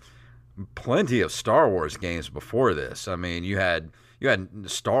played plenty of Star Wars games before this. I mean, you had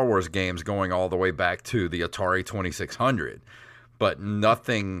Star Wars games going all the way back to the Atari 2600, but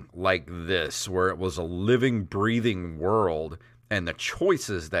nothing like this, where it was a living, breathing world, and the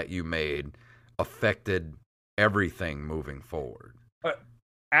choices that you made affected everything moving forward.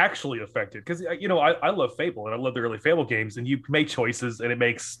 Actually affected, because I love Fable, and I love the early Fable games, and you make choices and it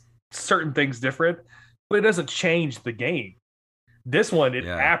makes certain things different, but it doesn't change the game. This one, it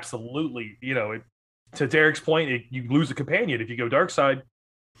absolutely, to Derek's point, you lose a companion if you go dark side.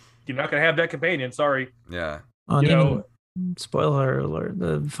 You're not going to have that companion. Sorry. Yeah. Spoiler alert: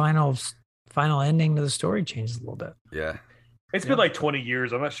 the final ending to the story changes a little bit. Yeah. It's been like 20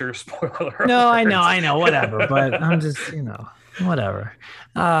 years. I'm not sure. Spoiler alert. No, I know, whatever. But I'm just, whatever.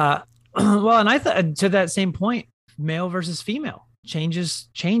 Well, and I thought, to that same point, male versus female changes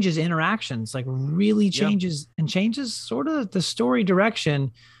interactions, really changes and changes sort of the story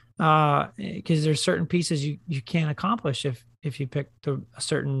direction, because there's certain pieces you can't accomplish if you pick a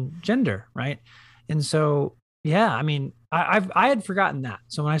certain gender, right? And so I mean, I had forgotten that,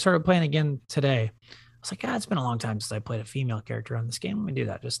 so when I started playing again today, I was like, it's been a long time since I played a female character on this game. Let me do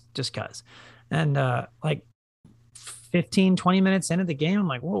that just cause. And 15-20 minutes into the game, I'm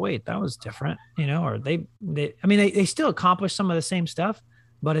like, well, wait, that was different, or they still accomplish some of the same stuff,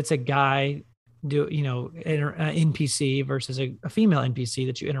 but it's a guy NPC versus a female NPC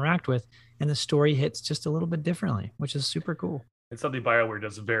that you interact with, and the story hits just a little bit differently, which is super cool. It's something BioWare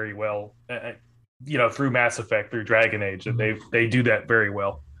does very well, through Mass Effect, through Dragon Age, and they do that very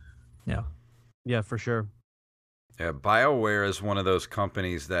well. Yeah. Yeah, for sure. Yeah, BioWare is one of those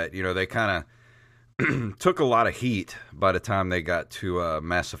companies that, they kind of took a lot of heat by the time they got to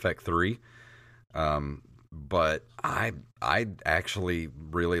Mass Effect 3. But I actually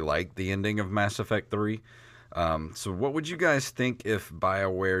really liked the ending of Mass Effect 3. So what would you guys think if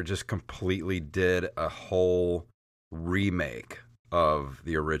BioWare just completely did a whole remake of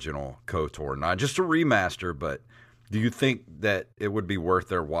the original KOTOR? Not just a remaster, but do you think that it would be worth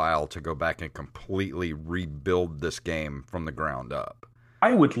their while to go back and completely rebuild this game from the ground up?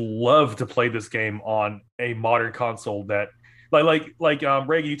 I would love to play this game on a modern console that,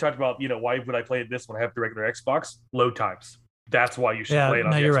 Reagan, you talked about, why would I play this when I have the regular Xbox? Load times. That's why you should play it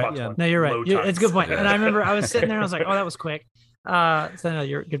on the you're Xbox right. One. No, you're right. It's a good point. Yeah. And I remember I was sitting there and I was like, oh, that was quick. So no,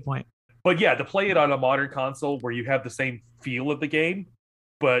 you're good point. But yeah, to play it on a modern console where you have the same feel of the game,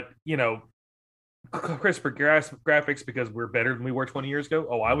 but crisper graphics because we're better than we were 20 years ago.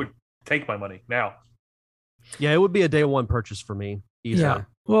 Oh, I would take my money now. Yeah, it would be a day one purchase for me. Easily. Yeah.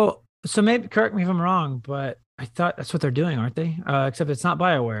 Well, so maybe correct me if I'm wrong, but I thought that's what they're doing, aren't they? Except it's not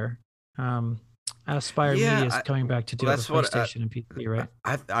BioWare. Aspire Media is coming back to do it with PlayStation and PC, right?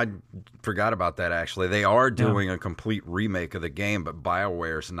 I forgot about that, actually. They are doing a complete remake of the game, but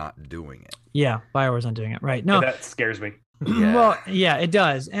BioWare's not doing it. Yeah, BioWare's not doing it, right? No, that scares me. Yeah. Well, yeah, it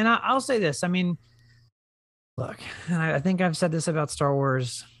does. And I'll say this. I mean, look, and I think I've said this about Star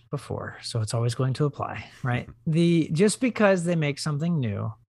Wars before, so it's always going to apply, right? Just because they make something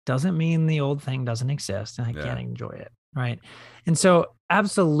new doesn't mean the old thing doesn't exist and I can't enjoy it, right? And so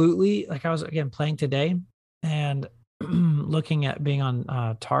absolutely, like I was again playing today and looking at being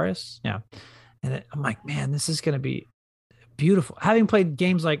on Taurus, and I'm like, man, this is going to be beautiful. Having played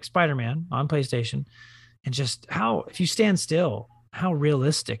games like Spider-Man on PlayStation, and just how, if you stand still, how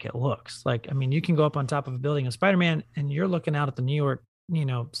realistic it looks. Like, I mean, you can go up on top of a building in Spider-Man and you're looking out at the New York,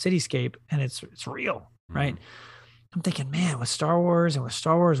 cityscape, and it's real, right? I'm thinking, man, with Star Wars and with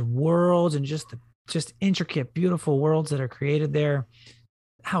Star Wars worlds and just intricate, beautiful worlds that are created there,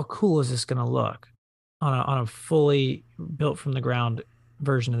 how cool is this going to look on a fully built from the ground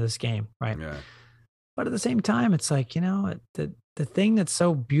version of this game, right? Yeah. But at the same time, it's like, the thing that's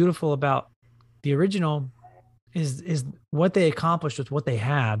so beautiful about the original is what they accomplished with what they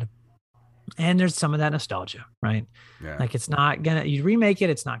had. And there's some of that nostalgia, right? Yeah. Like you remake it,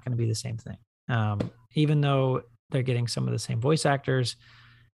 it's not going to be the same thing. Even though they're getting some of the same voice actors,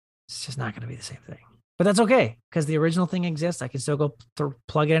 it's just not going to be the same thing. But that's okay, because the original thing exists. I can still go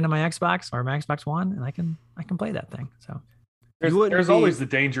plug it into my Xbox or my Xbox One, and I can play that thing. So there's always the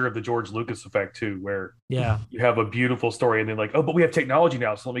danger of the George Lucas effect too, where you have a beautiful story and then like, oh, but we have technology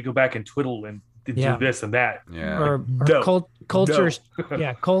now, so let me go back and twiddle and do this and that. Yeah. Or cultures.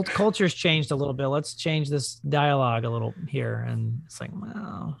 Culture's changed a little bit. Let's change this dialogue a little here, and it's like,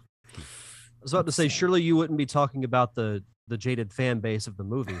 well. I was about to say, surely you wouldn't be talking about the jaded fan base of the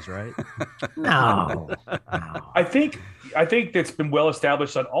movies, right? No. I think that's been well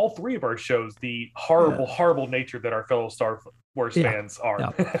established on all three of our shows, the horrible nature that our fellow Star Wars fans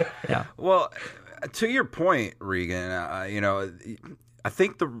are. Yeah. Well, to your point, Regan, I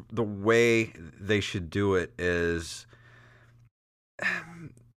think the way they should do it is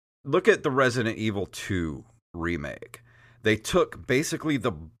look at the Resident Evil 2 remake. They took basically the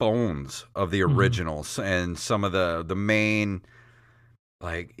bones of the originals and some of the main,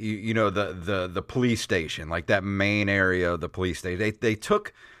 like, the police station, like that main area of the police station. They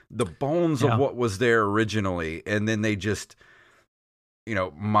took the bones of what was there originally, and then they just,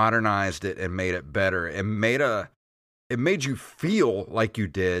 modernized it and made it better and it made you feel like you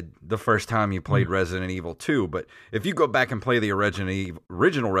did the first time you played Resident Evil 2. But if you go back and play the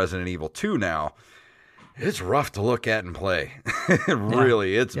original Resident Evil 2 now, it's rough to look at and play.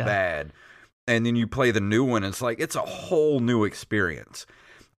 Really, it's bad. And then you play the new one, and it's like, it's a whole new experience.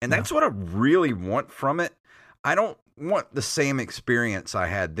 And that's what I really want from it. I don't want the same experience I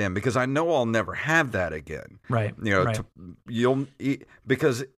had then, because I know I'll never have that again. Right.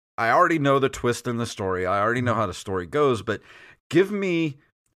 Because I already know the twist in the story. I already know how the story goes, but give me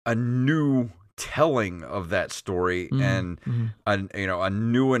a new telling of that story and a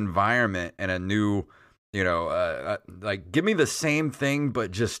new environment and a new, like, give me the same thing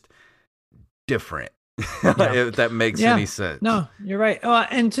but just different. If that makes any sense. No, you're right.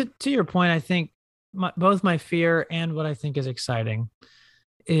 And to your point, I think both my fear and what I think is exciting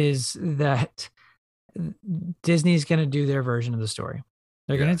is that Disney's going to do their version of the story.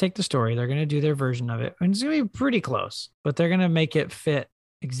 They're going to take the story, they're going to do their version of it, and it's going to be pretty close, but they're going to make it fit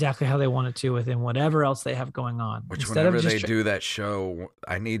exactly how they want it to within whatever else they have going on. Which Instead whenever of they just do that show,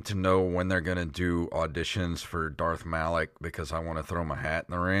 I need to know when they're going to do auditions for Darth Malik because I want to throw my hat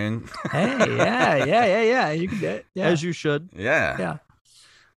in the ring. hey, yeah. You can do it. Yeah. As you should. Yeah. Yeah.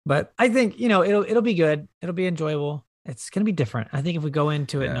 But I think, it'll be good. It'll be enjoyable. It's going to be different. I think if we go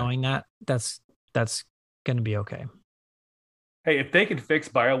into it knowing that, that's going to be okay. Hey, if they can fix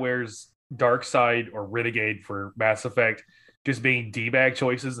BioWare's Dark Side or Renegade for Mass Effect just being D-bag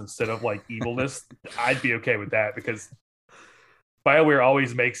choices instead of like evilness, I'd be okay with that, because BioWare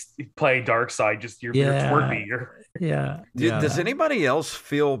always makes playing Dark Side just you're twerpy. Does anybody else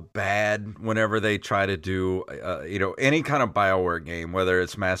feel bad whenever they try to do any kind of BioWare game, whether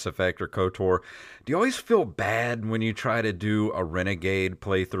it's Mass Effect or KOTOR? Do you always feel bad when you try to do a Renegade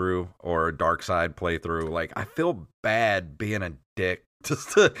playthrough or a Dark Side playthrough? Like, I feel bad being a dick.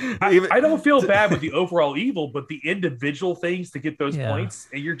 I don't feel bad with the overall evil, but the individual things to get those points,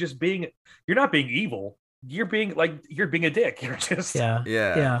 and you're not being evil. You're being a dick. You're just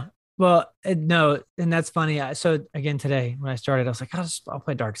yeah. Well, no, and that's funny. So again, today when I started, I was like, I'll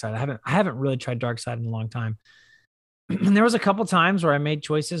play Dark Side. I haven't really tried Dark Side in a long time. And there was a couple times where I made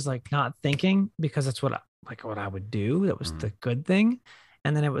choices like not thinking, because that's what I would do. That was the good thing.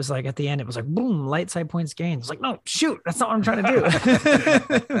 And then it was like at the end, it was like, boom, light side points gained. It's like, no, shoot, that's not what I'm trying to do.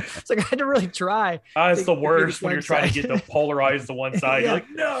 It's like I had to really try. It's the worst when you're trying to get to polarize the one side. You're like,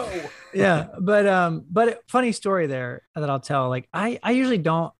 no. Yeah, but funny story there that I'll tell. Like I usually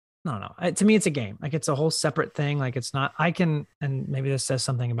don't. No. To me, it's a game. Like it's a whole separate thing. Like it's not. I can, and maybe this says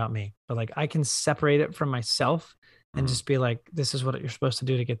something about me, but like I can separate it from myself and just be like, this is what you're supposed to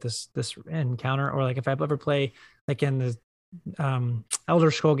do to get this encounter. Or like if I ever play like in the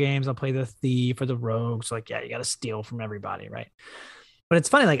Elder Scroll games, I'll play the thief or the rogue. So like, you got to steal from everybody, right? But it's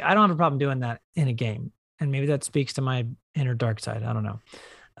funny, like I don't have a problem doing that in a game, and maybe that speaks to my inner dark side. I don't know.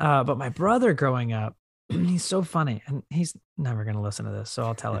 But my brother growing up, he's so funny, and he's never going to listen to this, so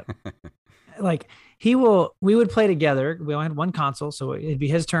I'll tell it. Like we would play together. We only had one console, so it'd be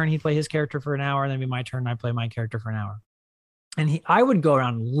his turn. He'd play his character for an hour, and then it'd be my turn. And I'd play my character for an hour. And I would go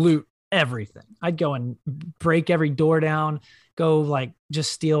around and loot everything. I'd go and break every door down, go like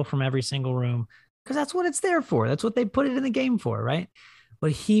just steal from every single room, because that's what it's there for. That's what they put it in the game for, right?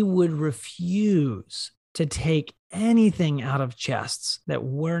 But he would refuse to take anything out of chests that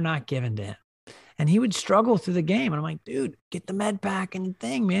were not given to him. And he would struggle through the game. And I'm like, dude, get the med pack and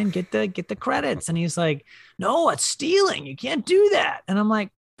thing, man, get the credits. And he's like, no, it's stealing. You can't do that. And I'm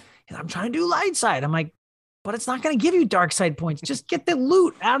like, I'm trying to do light side. I'm like, but it's not going to give you dark side points. Just get the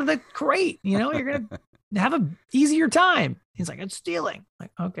loot out of the crate. You're going to have an easier time. He's like, it's stealing. I'm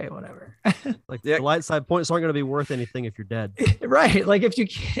like, okay, whatever. Like the light side points aren't going to be worth anything if you're dead. Right. Like if you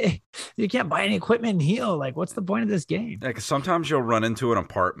can't buy any equipment and heal, like what's the point of this game? Yeah, because sometimes you'll run into an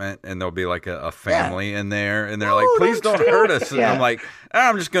apartment and there'll be like a family in there, and they're like, please don't hurt us. And I'm like,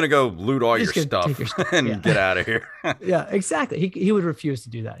 I'm just going to go loot all your stuff and get out of here. Yeah, exactly. He would refuse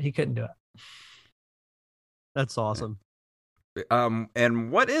to do that. He couldn't do it. That's awesome.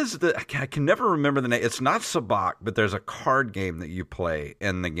 And what is I can never remember the name. It's not Sabacc, but there's a card game that you play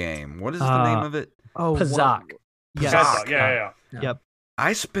in the game. What is the name of it? Oh, Pazaak. Yes. Yeah. Yep.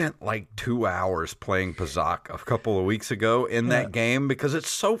 I spent like 2 hours playing Pazaak a couple of weeks ago in that game because it's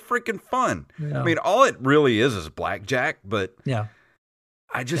so freaking fun. Yeah. I mean, all it really is blackjack, but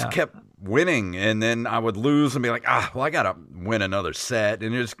I just kept winning, and then I would lose and be like, I got to win another set.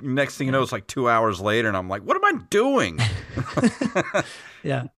 And it's next thing you know, it's like 2 hours later, and I'm like, what am I doing?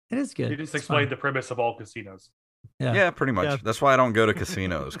 Yeah, it is good. You just explained the premise of all casinos. Yeah, pretty much. Yeah. That's why I don't go to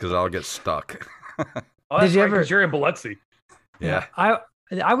casinos, because I'll get stuck. Oh, that's Did you right, ever? 'cause you're in Biloxi. Yeah.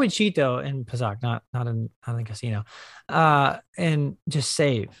 I would cheat though in Pazaak, not in casino, and just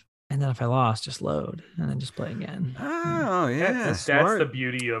save. And then if I lost, just load and then just play again. Oh, yeah. That's smart. the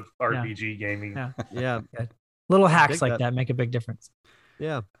beauty of RPG gaming. Yeah. Yeah. Little dig hacks like that. that make a big difference.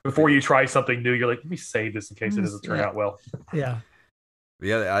 Yeah. Before you try something new, you're like, let me save this in case it doesn't turn out well. Yeah.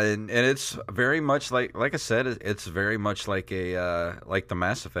 Yeah, and it's very much like I said, it's very much like like the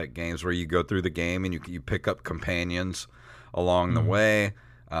Mass Effect games where you go through the game and you pick up companions along the way,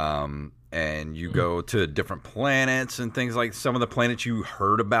 and you go to different planets and things like some of the planets you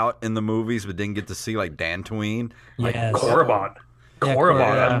heard about in the movies but didn't get to see, like Dantooine, like Yes. Korriban. Yeah, Korriban.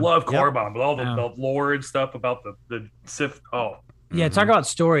 I Korriban. love Yep. Korriban with all the lore and stuff about the Sith. Oh, Yeah, talk about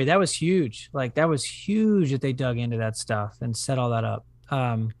story. That was huge. Like that was huge that they dug into that stuff and set all that up.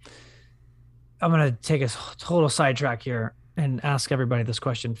 I'm gonna take a total sidetrack here and ask everybody this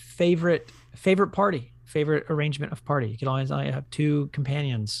question: favorite party, favorite arrangement of party. You can only have 2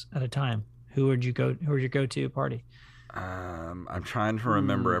 companions at a time. Who would your go-to party? I'm trying to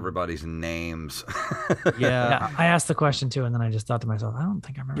remember everybody's names. Yeah. I asked the question too, and then I just thought to myself, I don't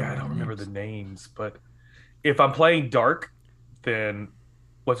think I remember. Yeah, I don't remember the names, but if I'm playing Dark, then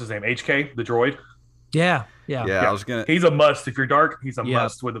what's his name? HK, the droid. Yeah. I was gonna. He's a must. If you're Dark, he's a Yeah.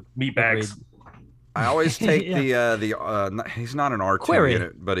 must with the meat bags. I always take Yeah. he's not an R2 Query.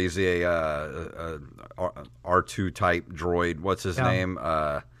 unit, but he's a R2 type droid. What's his name?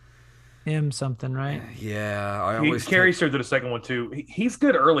 Him something, right? Yeah, I He always carries through to the second one too. He's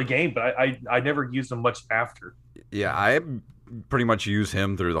good early game, but I never used him much after. Yeah, I pretty much use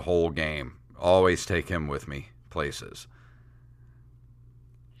him through the whole game. Always take him with me places.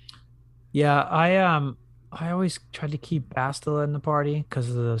 Yeah, I always tried to keep Bastila in the party because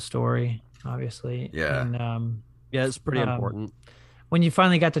of the story, obviously. Yeah. And Yeah, it's pretty important. when you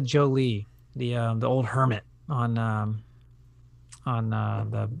finally got to Joe Lee, the old hermit on the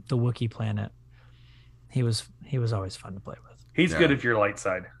Wookiee planet, he was always fun to play with. He's Yeah. good if you're light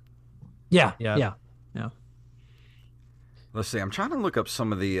side. Yeah. Let's see. I'm trying to look up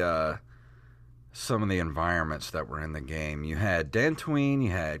some of the environments that were in the game. You had Dantooine,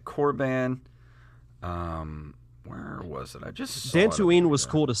 you had Korriban. Where was it? I just saw it. Dantooine was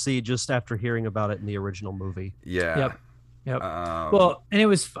cool to see just after hearing about it in the original movie. Yeah. Yep. Well, and it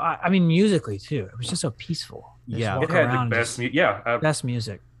was, I mean, musically too. It was just so peaceful. Just Yeah. walk It had around the and best. just- best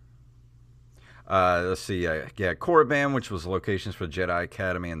music. let's see. Korriban, which was locations for the Jedi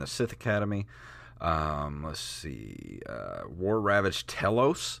Academy and the Sith Academy. Let's see. War Ravaged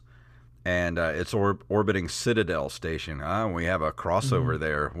Telos, and it's orbiting Citadel Station. We have a crossover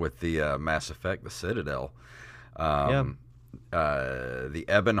there with the Mass Effect, the Citadel. The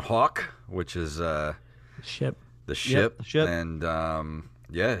Ebon Hawk, which is Ship. the ship. the ship. And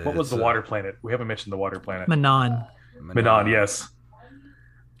What was the water planet? We haven't mentioned the water planet. Manon. Manon, yes.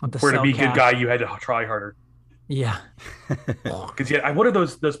 With the Where to cell be a good cache. guy, you had to try harder. Yeah. Because what are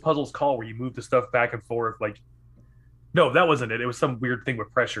those puzzles called where you move the stuff back and forth? Like, no, that wasn't it. It was some weird thing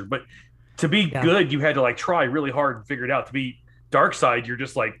with pressure. But to be good, you had to like try really hard and figure it out. To be dark side, you're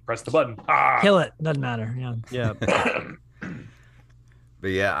just like press the button. Kill it. Doesn't matter. Yeah. Yeah. But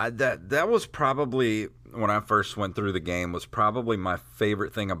yeah, that was probably when I first went through the game was probably my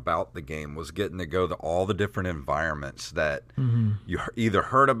favorite thing about the game was getting to go to all the different environments that you either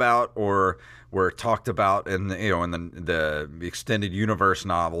heard about or were talked about in the extended universe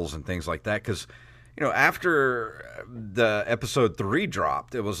novels and things like that. Because after the episode 3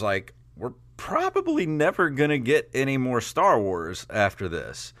 dropped, it was like we're probably never gonna get any more Star Wars after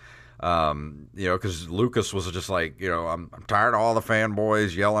this. Because Lucas was just like, I'm tired of all the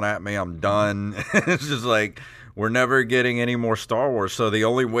fanboys yelling at me. I'm done. It's just like, we're never getting any more Star Wars. So the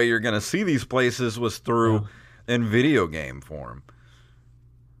only way you're going to see these places was through in video game form.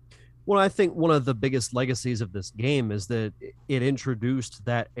 Well, I think one of the biggest legacies of this game is that it introduced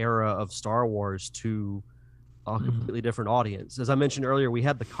that era of Star Wars to a completely different audience. As I mentioned earlier, we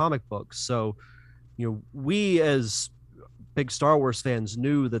had the comic books. So, we as big Star Wars fans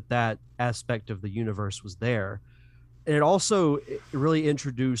knew that aspect of the universe was there. And it really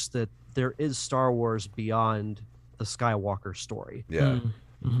introduced that there is Star Wars beyond the Skywalker story. Yeah.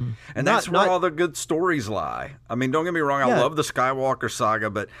 And that's where all the good stories lie. I mean, don't get me wrong, I love the Skywalker saga,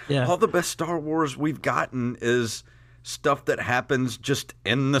 but all the best Star Wars we've gotten is stuff that happens just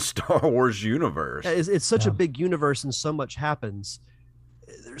in the Star Wars universe. It's such a big universe and so much happens.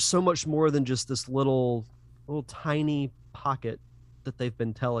 There's so much more than just this little tiny pocket that they've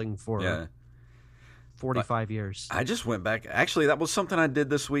been telling for 45 years. I just went back. Actually, that was something I did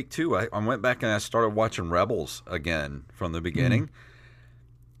this week too. I went back and I started watching Rebels again from the beginning.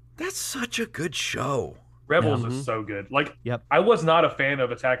 That's such a good show. Rebels is so good. Like, I was not a fan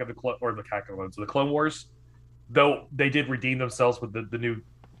of Attack of the Clone Wars, though they did redeem themselves with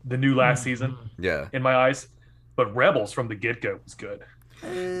the new last season. Yeah, in my eyes, but Rebels from the get-go was good.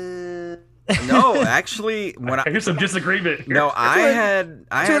 No, actually, here's some disagreement. No, I had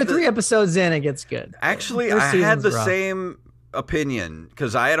 2 or 3 episodes in, it gets good. Actually, I had the same opinion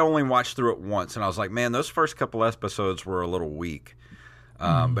because I had only watched through it once, and I was like, man, those first couple episodes were a little weak.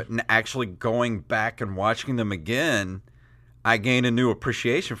 But actually going back and watching them again, I gained a new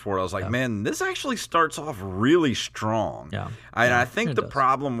appreciation for it. I was like, man, this actually starts off really strong. Yeah, and I think the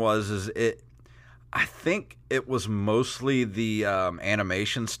problem I think it was mostly the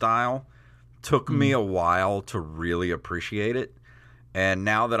animation style. Took me a while to really appreciate it. And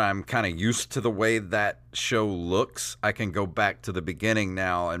now that I'm kind of used to the way that show looks, I can go back to the beginning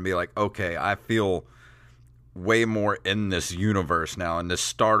now and be like, okay, I feel way more in this universe now. And to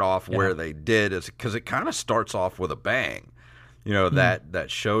start off where they did is because it kind of starts off with a bang, that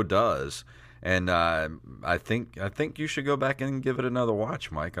show does. And I think you should go back and give it another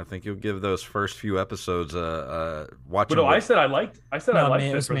watch, Mike. I think you'll give those first few episodes watch. But no, I said I liked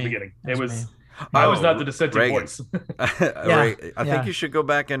this from the beginning. It was I was not the dissenting voice. I think you should go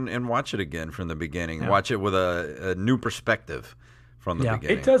back and watch it again from the beginning. Watch it with a new perspective from the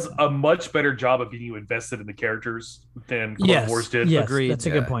beginning. It does a much better job of getting you invested in the characters than Clone Wars did. Yes, Agreed. That's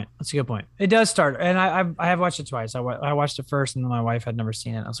a good point. It does start, and I have watched it twice. I watched it first, and then my wife had never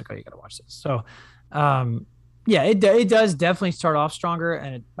seen it. I was like, oh, you got to watch this. So, it does definitely start off stronger,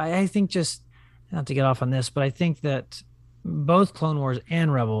 and I think, just not to get off on this, but I think that both Clone Wars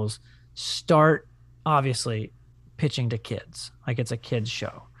and Rebels start obviously pitching to kids, like it's a kids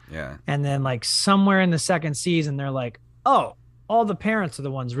show. Yeah. And then like somewhere in the second season, they're like, oh, all the parents are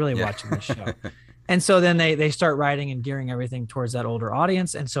the ones really watching this show. And so then they start writing and gearing everything towards that older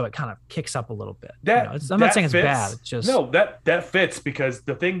audience. And so it kind of kicks up a little bit. I'm not saying it's bad. It's just that fits, because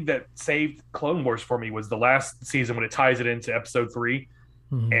the thing that saved Clone Wars for me was the last season when it ties it into episode 3.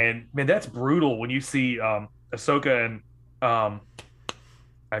 Mhm. And man, that's brutal when you see Ahsoka and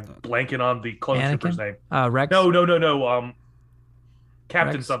I'm blanking on the clone trooper's name. Rex. No.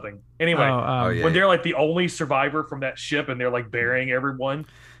 Captain Rex? something. Anyway, when they're like the only survivor from that ship and they're like burying everyone,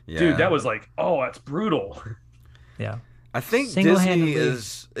 dude, that was like, that's brutal. Yeah. I think Disney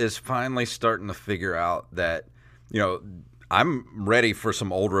is finally starting to figure out that, I'm ready for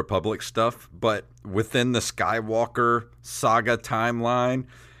some Old Republic stuff, but within the Skywalker saga timeline,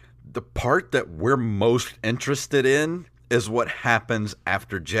 the part that we're most interested in is what happens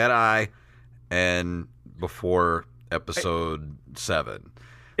after Jedi and before Episode 7.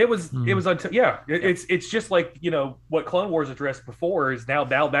 It was until it's just like, what Clone Wars addressed before is now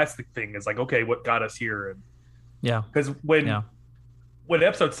that's the thing, is like, okay, what got us here? And because when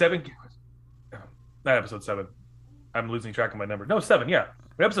Episode 7, not Episode 7, I'm losing track of my number. No, 7, yeah.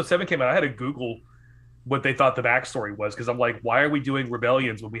 When Episode 7 came out, I had to Google what they thought the backstory was, because I'm like, why are we doing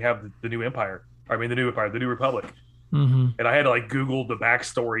rebellions when we have the new Empire? I mean, the new Empire, the new Republic. Mm-hmm. And I had to like Google the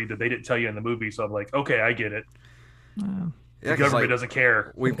backstory that they didn't tell you in the movie. So I'm like, okay, I get it. The government doesn't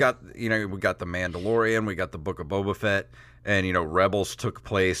care. We've got, we got the Mandalorian, we got the Book of Boba Fett, and Rebels took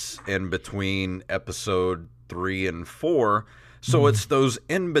place in between Episode 3 and 4. So it's those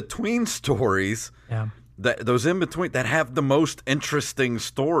in between stories. Yeah. Those in between that have the most interesting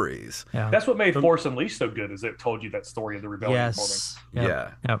stories. Yeah. That's what made Force Unleashed so good, is it told you that story of the rebellion. Yes.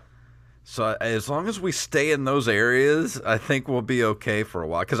 Yeah. Yep. So as long as we stay in those areas, I think we'll be okay for a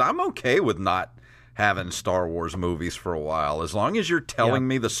while. Because I'm okay with not having Star Wars movies for a while, as long as you're telling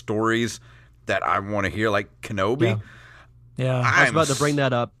me the stories that I want to hear, like Kenobi. Yeah. I was about to bring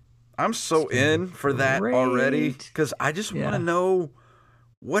that up. I'm so in for that already, because I just want to know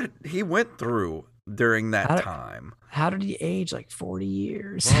what he went through during that time. How did he age like 40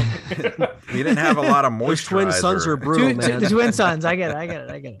 years? Well, he didn't have a lot of moisturizer. Those twin sons are brutal, man. The twin sons. I get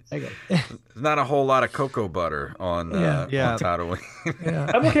it. There's not a whole lot of cocoa butter on Tatooine.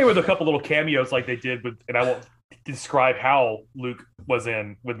 I'm okay with a couple little cameos like they did with, and I won't describe how Luke was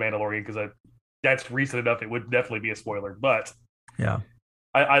in with Mandalorian, because that's recent enough. It would definitely be a spoiler, but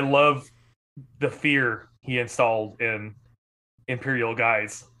I love the fear he installed in Imperial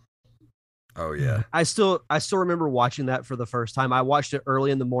guys. Oh yeah. I still remember watching that for the first time. I watched it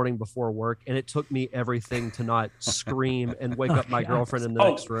early in the morning before work, and it took me everything to not scream and wake up my girlfriend in the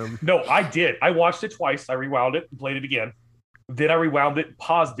next room. No, I did. I watched it twice. I rewound it and played it again. Then I rewound it,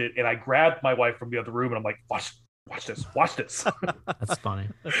 paused it, and I grabbed my wife from the other room, and I'm like, watch this. That's funny.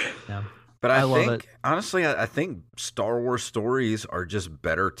 Yeah. But I love think, honestly, I think Star Wars stories are just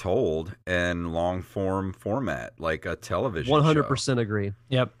better told in long form format, like a television 100% agree.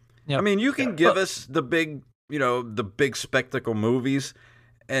 Yep. I mean, you can give us the big, the big spectacle movies,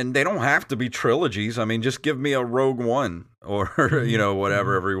 and they don't have to be trilogies. I mean, just give me a Rogue One or,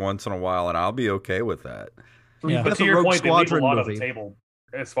 whatever every once in a while, and I'll be okay with that. Yeah. But to your point, they leave a lot on the table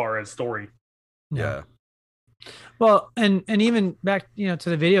as far as story. Yeah. Well, and even back, to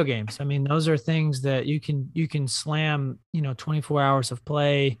the video games. I mean, those are things that you can slam, 24 hours of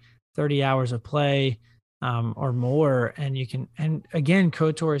play, 30 hours of play, or more. And and again,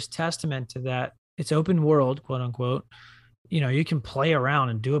 KOTOR is testament to that. It's open world, quote unquote. You can play around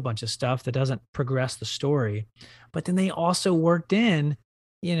and do a bunch of stuff that doesn't progress the story. But then they also worked in,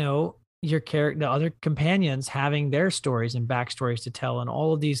 your character, the other companions having their stories and backstories to tell, and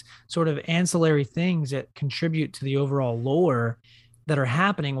all of these sort of ancillary things that contribute to the overall lore that are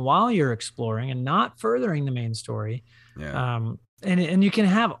happening while you're exploring and not furthering the main story. Yeah. And you can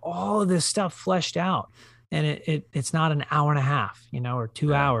have all of this stuff fleshed out, and it's not an hour and a half, or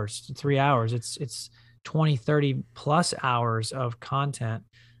 2 hours, 3 hours. It's 20, 30 plus hours of content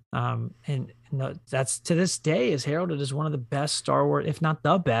That's to this day is heralded as one of the best Star Wars, if not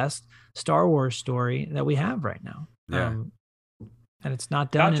the best Star Wars story that we have right now. Yeah. And it's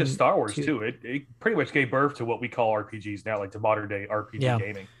not done. Not just Star Wars too. It pretty much gave birth to what we call RPGs now, like the modern day RPG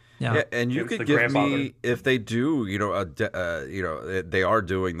gaming. Yeah, and you could give me, if they do, they are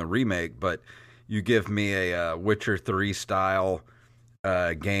doing the remake, but you give me a Witcher 3 style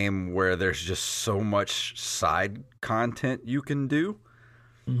game where there's just so much side content you can do.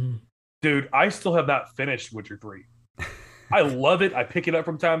 Mm-hmm. Dude, I still have not finished Witcher 3. I love it. I pick it up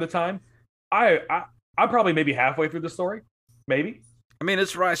from time to time. I'm probably maybe halfway through the story, maybe. I mean,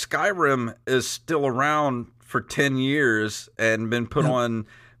 it's right. Skyrim is still around for 10 years and been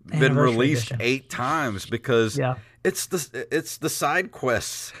been released edition 8 times because it's the side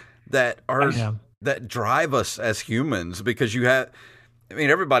quests that are that drive us as humans, because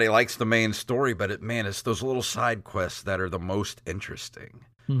everybody likes the main story, but it's those little side quests that are the most interesting.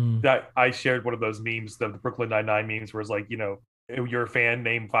 That I shared one of those memes, the Brooklyn Nine-Nine memes, where it's like, you're a fan,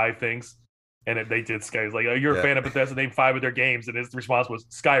 name 5 things. And they did Sky. Like, oh, you're a fan of Bethesda, name 5 of their games. And his response was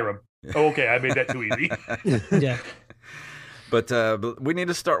Skyrim. Oh, okay, I made that too easy. Yeah. But we need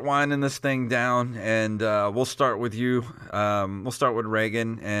to start winding this thing down, and we'll start with you. We'll start with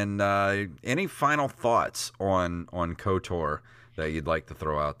Reagan. And any final thoughts on KOTOR that you'd like to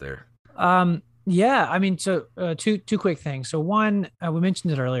throw out there? Yeah, I mean, so two quick things. So one, we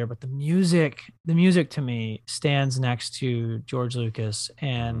mentioned it earlier, but the music to me stands next to George Lucas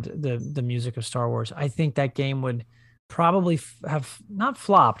and the music of Star Wars. I think that game would probably have not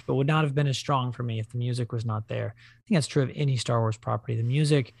flopped, but would not have been as strong for me if the music was not there. I think that's true of any Star Wars property. The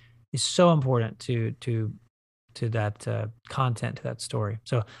music is so important to that content, to that story.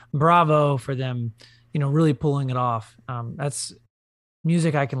 So bravo for them, really pulling it off. That's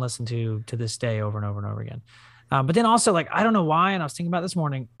music I can listen to this day over and over and over again. But then also, like, I don't know why, and I was thinking about this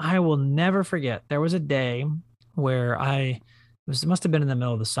morning, I will never forget. There was a day where it must have been in the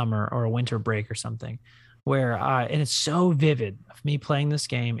middle of the summer or a winter break or something, where and it's so vivid of me playing this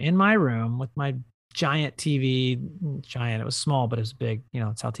game in my room with my giant TV. Giant, it was small, but it was big.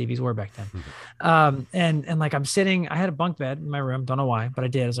 It's how TVs were back then. And like I'm sitting, I had a bunk bed in my room. Don't know why, but I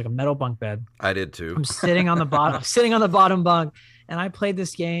did. It was like a metal bunk bed. I did too. I'm sitting on the bottom bunk. And I played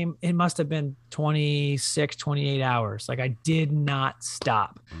this game. It must have been 26, 28 hours. Like, I did not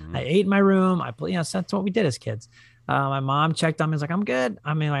stop. Mm-hmm. I ate in my room. I played, that's what we did as kids. My mom checked on me. Was like, I'm good.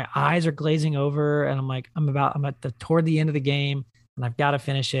 I mean, my eyes are glazing over, and I'm like, I'm toward the end of the game, and I've got to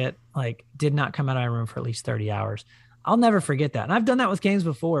finish it. Like, did not come out of my room for at least 30 hours. I'll never forget that. And I've done that with games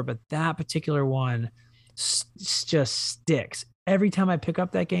before, but that particular one just sticks. Every time I pick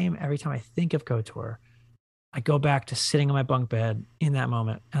up that game, every time I think of KOTOR, I go back to sitting on my bunk bed in that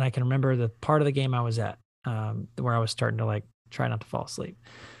moment, and I can remember the part of the game I was at, where I was starting to like try not to fall asleep.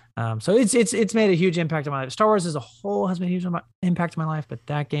 So it's made a huge impact on my life. Star Wars as a whole has made a huge impact on my life, but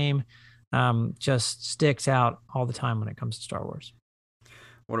that game just sticks out all the time when it comes to Star Wars.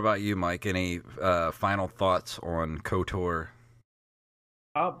 What about you, Mike? Any final thoughts on KOTOR?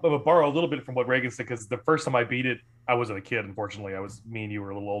 I'm going to borrow a little bit from what Reagan said, because the first time I beat it, I wasn't a kid, unfortunately. Me and you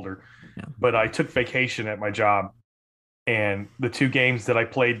were a little older. Yeah. But I took vacation at my job, and the 2 games that I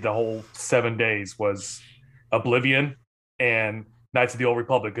played the whole 7 days was Oblivion and Knights of the Old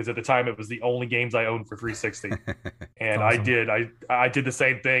Republic, because at the time it was the only games I owned for 360. And awesome. I did the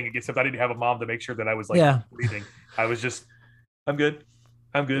same thing, except I didn't have a mom to make sure that I was breathing. I was just, I'm good.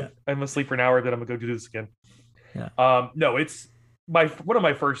 Yeah. I'm gonna sleep for an hour, then I'm gonna go do this again. Yeah. No, it's one of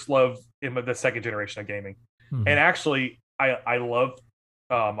my first love in the second generation of gaming. Mm-hmm. And actually, I love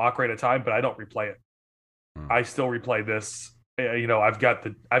Ocarina of Time, but I don't replay it. I still replay this. I've got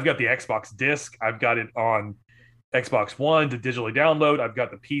the Xbox disc. I've got it on Xbox One to digitally download. I've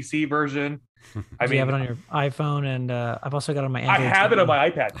got the PC version. You have it on your iPhone, and I've also got it on my Android. I have it on my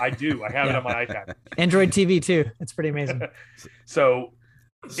iPad. I do. I have it on my iPad. Android TV too. It's pretty amazing. So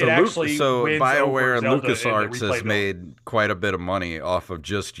BioWare and LucasArts has made quite a bit of money off of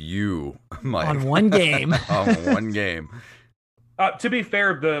just you, Mike. On one game. On one game. To be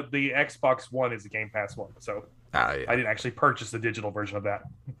fair, the Xbox One is a Game Pass one, so yeah. I didn't actually purchase the digital version of that.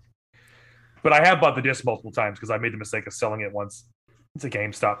 But I have bought the disc multiple times because I made the mistake of selling it once. It's a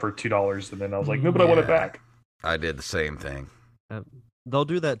GameStop for $2, and then I was like, no, but I want it back. I did the same thing. They'll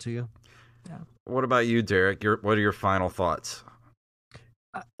do that to you. Yeah. What about you, Derek? What are your final thoughts?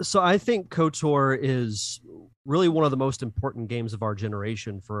 So I think KOTOR is really one of the most important games of our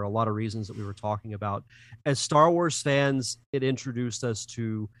generation for a lot of reasons that we were talking about. As Star Wars fans, it introduced us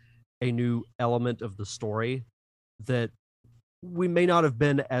to a new element of the story that we may not have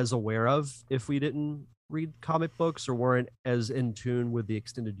been as aware of if we didn't read comic books or weren't as in tune with the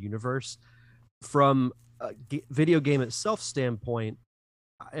extended universe. From a video game itself standpoint,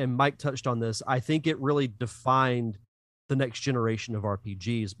 and Mike touched on this, I think it really defined the next generation of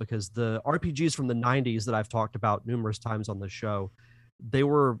RPGs, because the RPGs from the 90s that I've talked about numerous times on the show, they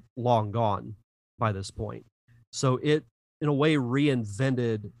were long gone by this point. So it, in a way,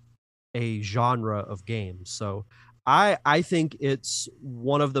 reinvented a genre of games. So I think it's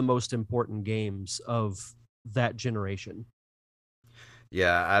one of the most important games of that generation.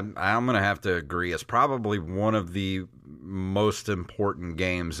 Yeah, I'm going to have to agree. It's probably one of the most important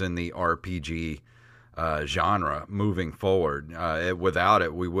games in the RPG genre moving forward. Without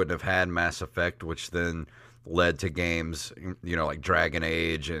it, we wouldn't have had Mass Effect, which then led to games, like Dragon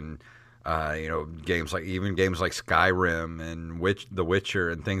Age and games like Skyrim and The Witcher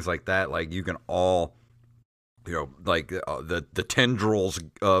and things like that. Like, you can all, the tendrils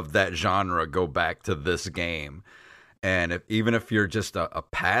of that genre go back to this game. And even if you're just a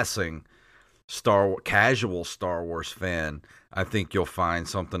passing casual Star Wars fan, I think you'll find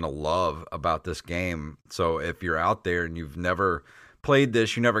something to love about this game. So if you're out there and you've never played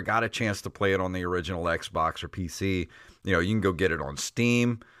this, you never got a chance to play it on the original Xbox or PC, you can go get it on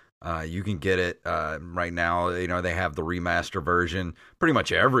Steam. You can get it right now. They have the remaster version pretty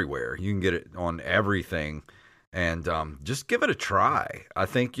much everywhere. You can get it on everything, and just give it a try. I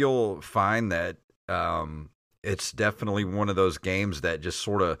think you'll find that it's definitely one of those games that just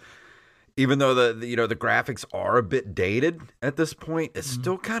sort of, even though the graphics are a bit dated at this point, it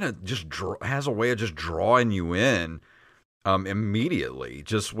still kind of just has a way of just drawing you in immediately,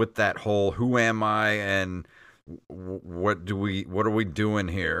 just with that whole "who am I?" and what are we doing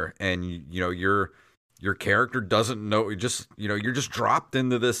here? And your character doesn't know. You're just dropped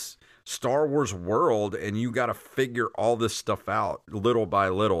into this Star Wars world, and you got to figure all this stuff out little by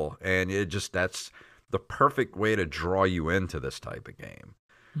little, and that's the perfect way to draw you into this type of game.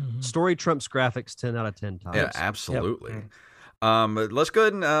 Mm-hmm. Story trumps graphics 10 out of 10 times. Yeah, absolutely. Yep. Let's go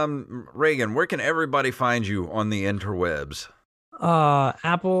ahead and Reagan, where can everybody find you on the interwebs?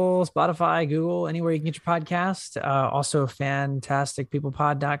 Apple, Spotify, Google, anywhere you can get your podcast. Also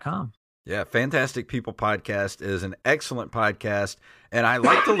fantasticpeoplepod.com. Yeah, Fantastic People Podcast is an excellent podcast, and I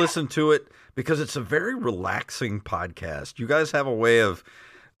like to listen to it because it's a very relaxing podcast. You guys have a way of,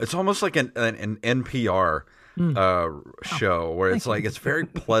 it's almost like an NPR show where it's very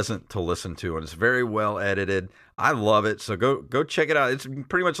pleasant to listen to, and it's very well edited. I love it. So go check it out. It's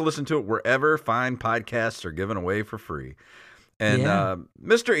pretty much listen to it wherever fine podcasts are given away for free. And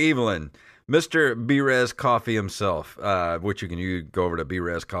Mr. Evelyn, Mr. B-Res Coffee himself, which you go over to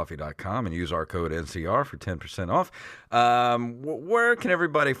brezcoffee.com and use our code NCR for 10% off. Where can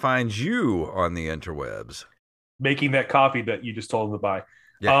everybody find you on the interwebs? Making that coffee that you just told them to buy.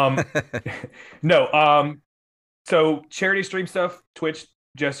 Yeah. So charity stream stuff, Twitch,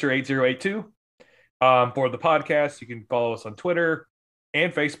 Jester8082. For the podcast, you can follow us on Twitter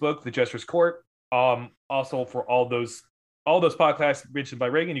and Facebook, The Jester's Court. Also, for all those podcasts mentioned by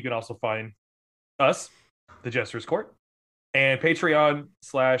Reagan, you can also find us, The Jester's Court, and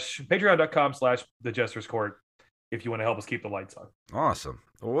patreon.com/The Jester's Court if you want to help us keep the lights on. Awesome.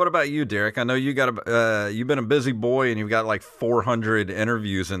 Well, what about you, Derek? I know you've been a busy boy, and you've got like 400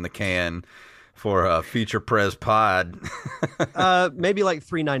 interviews in the can for Feature Prez Pod. Maybe like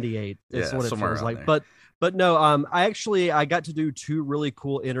 398 is what it feels like. There. But no, I got to do 2 really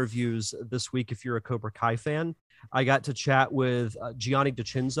cool interviews this week. If you're a Cobra Kai fan, I got to chat with Gianni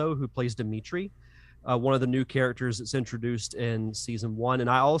DiCenzo, who plays Dimitri, one of the new characters that's introduced in season 1. And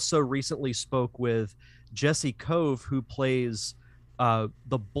I also recently spoke with Jesse Cove, who plays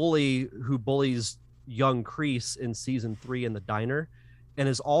the bully who bullies young Kreese in season 3 in the diner, and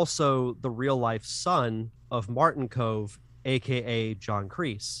is also the real life son of Martin Cove, aka John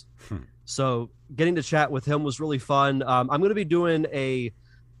Kreese. So getting to chat with him was really fun. I'm going to be doing a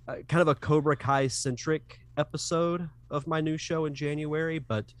kind of a Cobra Kai centric episode of my new show in January,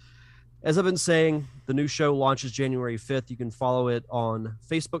 but as I've been saying, the new show launches January 5th. You can follow it on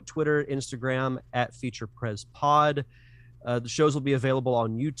Facebook, Twitter, Instagram at Feature Prez Pod. The shows will be available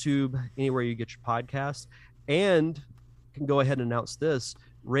on YouTube, anywhere you get your podcasts. And can go ahead and announce this.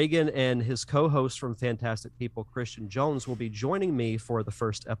 Reagan and his co-host from Fantastic People, Christian Jones, will be joining me for the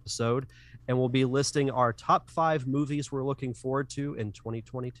first episode, and we'll be listing our top 5 movies we're looking forward to in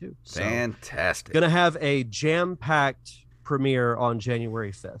 2022. So, fantastic. Gonna have a jam-packed premiere on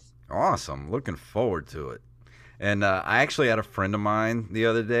January 5th. Awesome. Looking forward to it. And I actually had a friend of mine the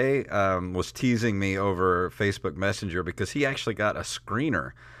other day was teasing me over Facebook Messenger because he actually got a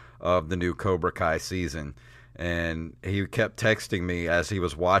screener of the new Cobra Kai season. And he kept texting me as he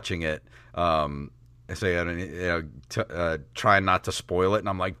was watching it, saying, trying not to spoil it, and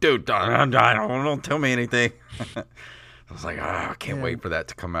I'm like, dude, don't tell me anything. I was like, I can't wait for that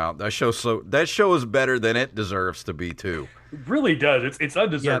to come out. That show is better than it deserves to be too. It really does. It's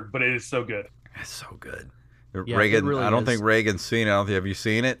undeserved, but it is so good. It's so good. Yeah, Reagan, really I don't is. think Reagan's seen it. Have you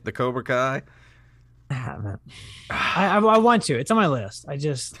seen it, the Cobra Kai? I haven't. I want to. It's on my list.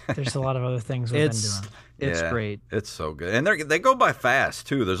 There's a lot of other things we've been doing. It's great. It's so good, and they go by fast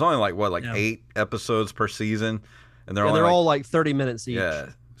too. There's only 8 episodes per season, and they're all like 30 minutes each.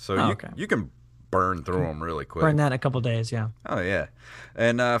 Yeah, so you can burn through them really quick. Burn that in a couple days, yeah. Oh yeah,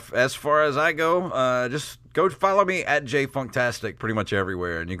 and as far as I go, just go follow me at JFunktastic pretty much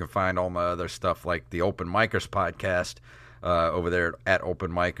everywhere, and you can find all my other stuff like the Open Micers podcast over there at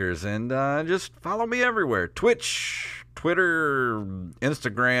Open Micers, and just follow me everywhere: Twitch, Twitter,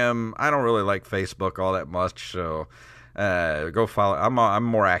 Instagram. I don't really like Facebook all that much, so go follow. I'm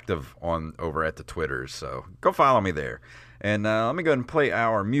more active over at the Twitters, so go follow me there. And let me go ahead and play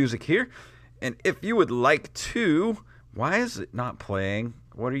our music here. And if you would like to, why is it not playing?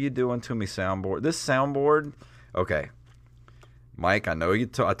 What are you doing to me, soundboard? This soundboard, okay. Mike, I know I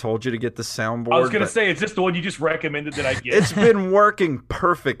told you to get the soundboard. I was going to say, is this the one you just recommended that I get? It's been working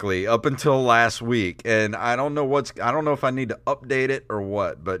perfectly up until last week, and I don't know if I need to update it or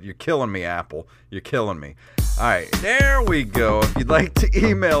what, but you're killing me, Apple. You're killing me. All right, there we go. If you'd like to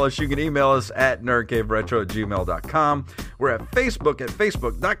email us, you can email us at nerdcaveretro@gmail.com. We're at Facebook at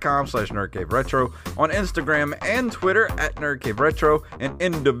facebook.com/nerdcaveretro, on Instagram and Twitter at nerdcaveretro, and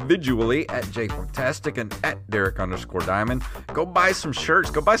individually at jfunktastic and at Derek_Diamond. Go buy some shirts.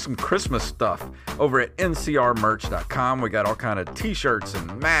 Go buy some Christmas stuff over at ncrmerch.com. We got all kind of t-shirts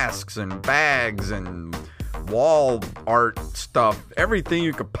and masks and bags and wall art stuff, everything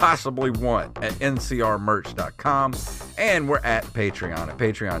you could possibly want at ncrmerch.com. And we're at Patreon at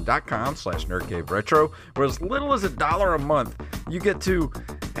patreon.com/nerdcaveretro, where as little as $1 a month you get to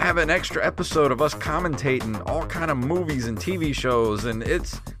have an extra episode of us commentating all kind of movies and TV shows, and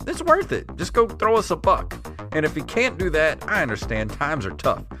it's worth it. Just go throw us a buck. And if you can't do that, I understand, times are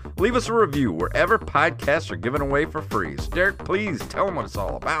tough. Leave us a review wherever podcasts are given away for free. So Derek, please tell them what it's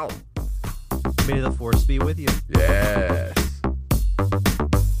all about. May the force be with you. Yes.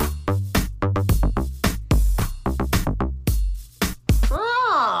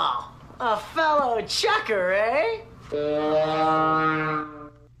 Oh, a fellow chucker, eh?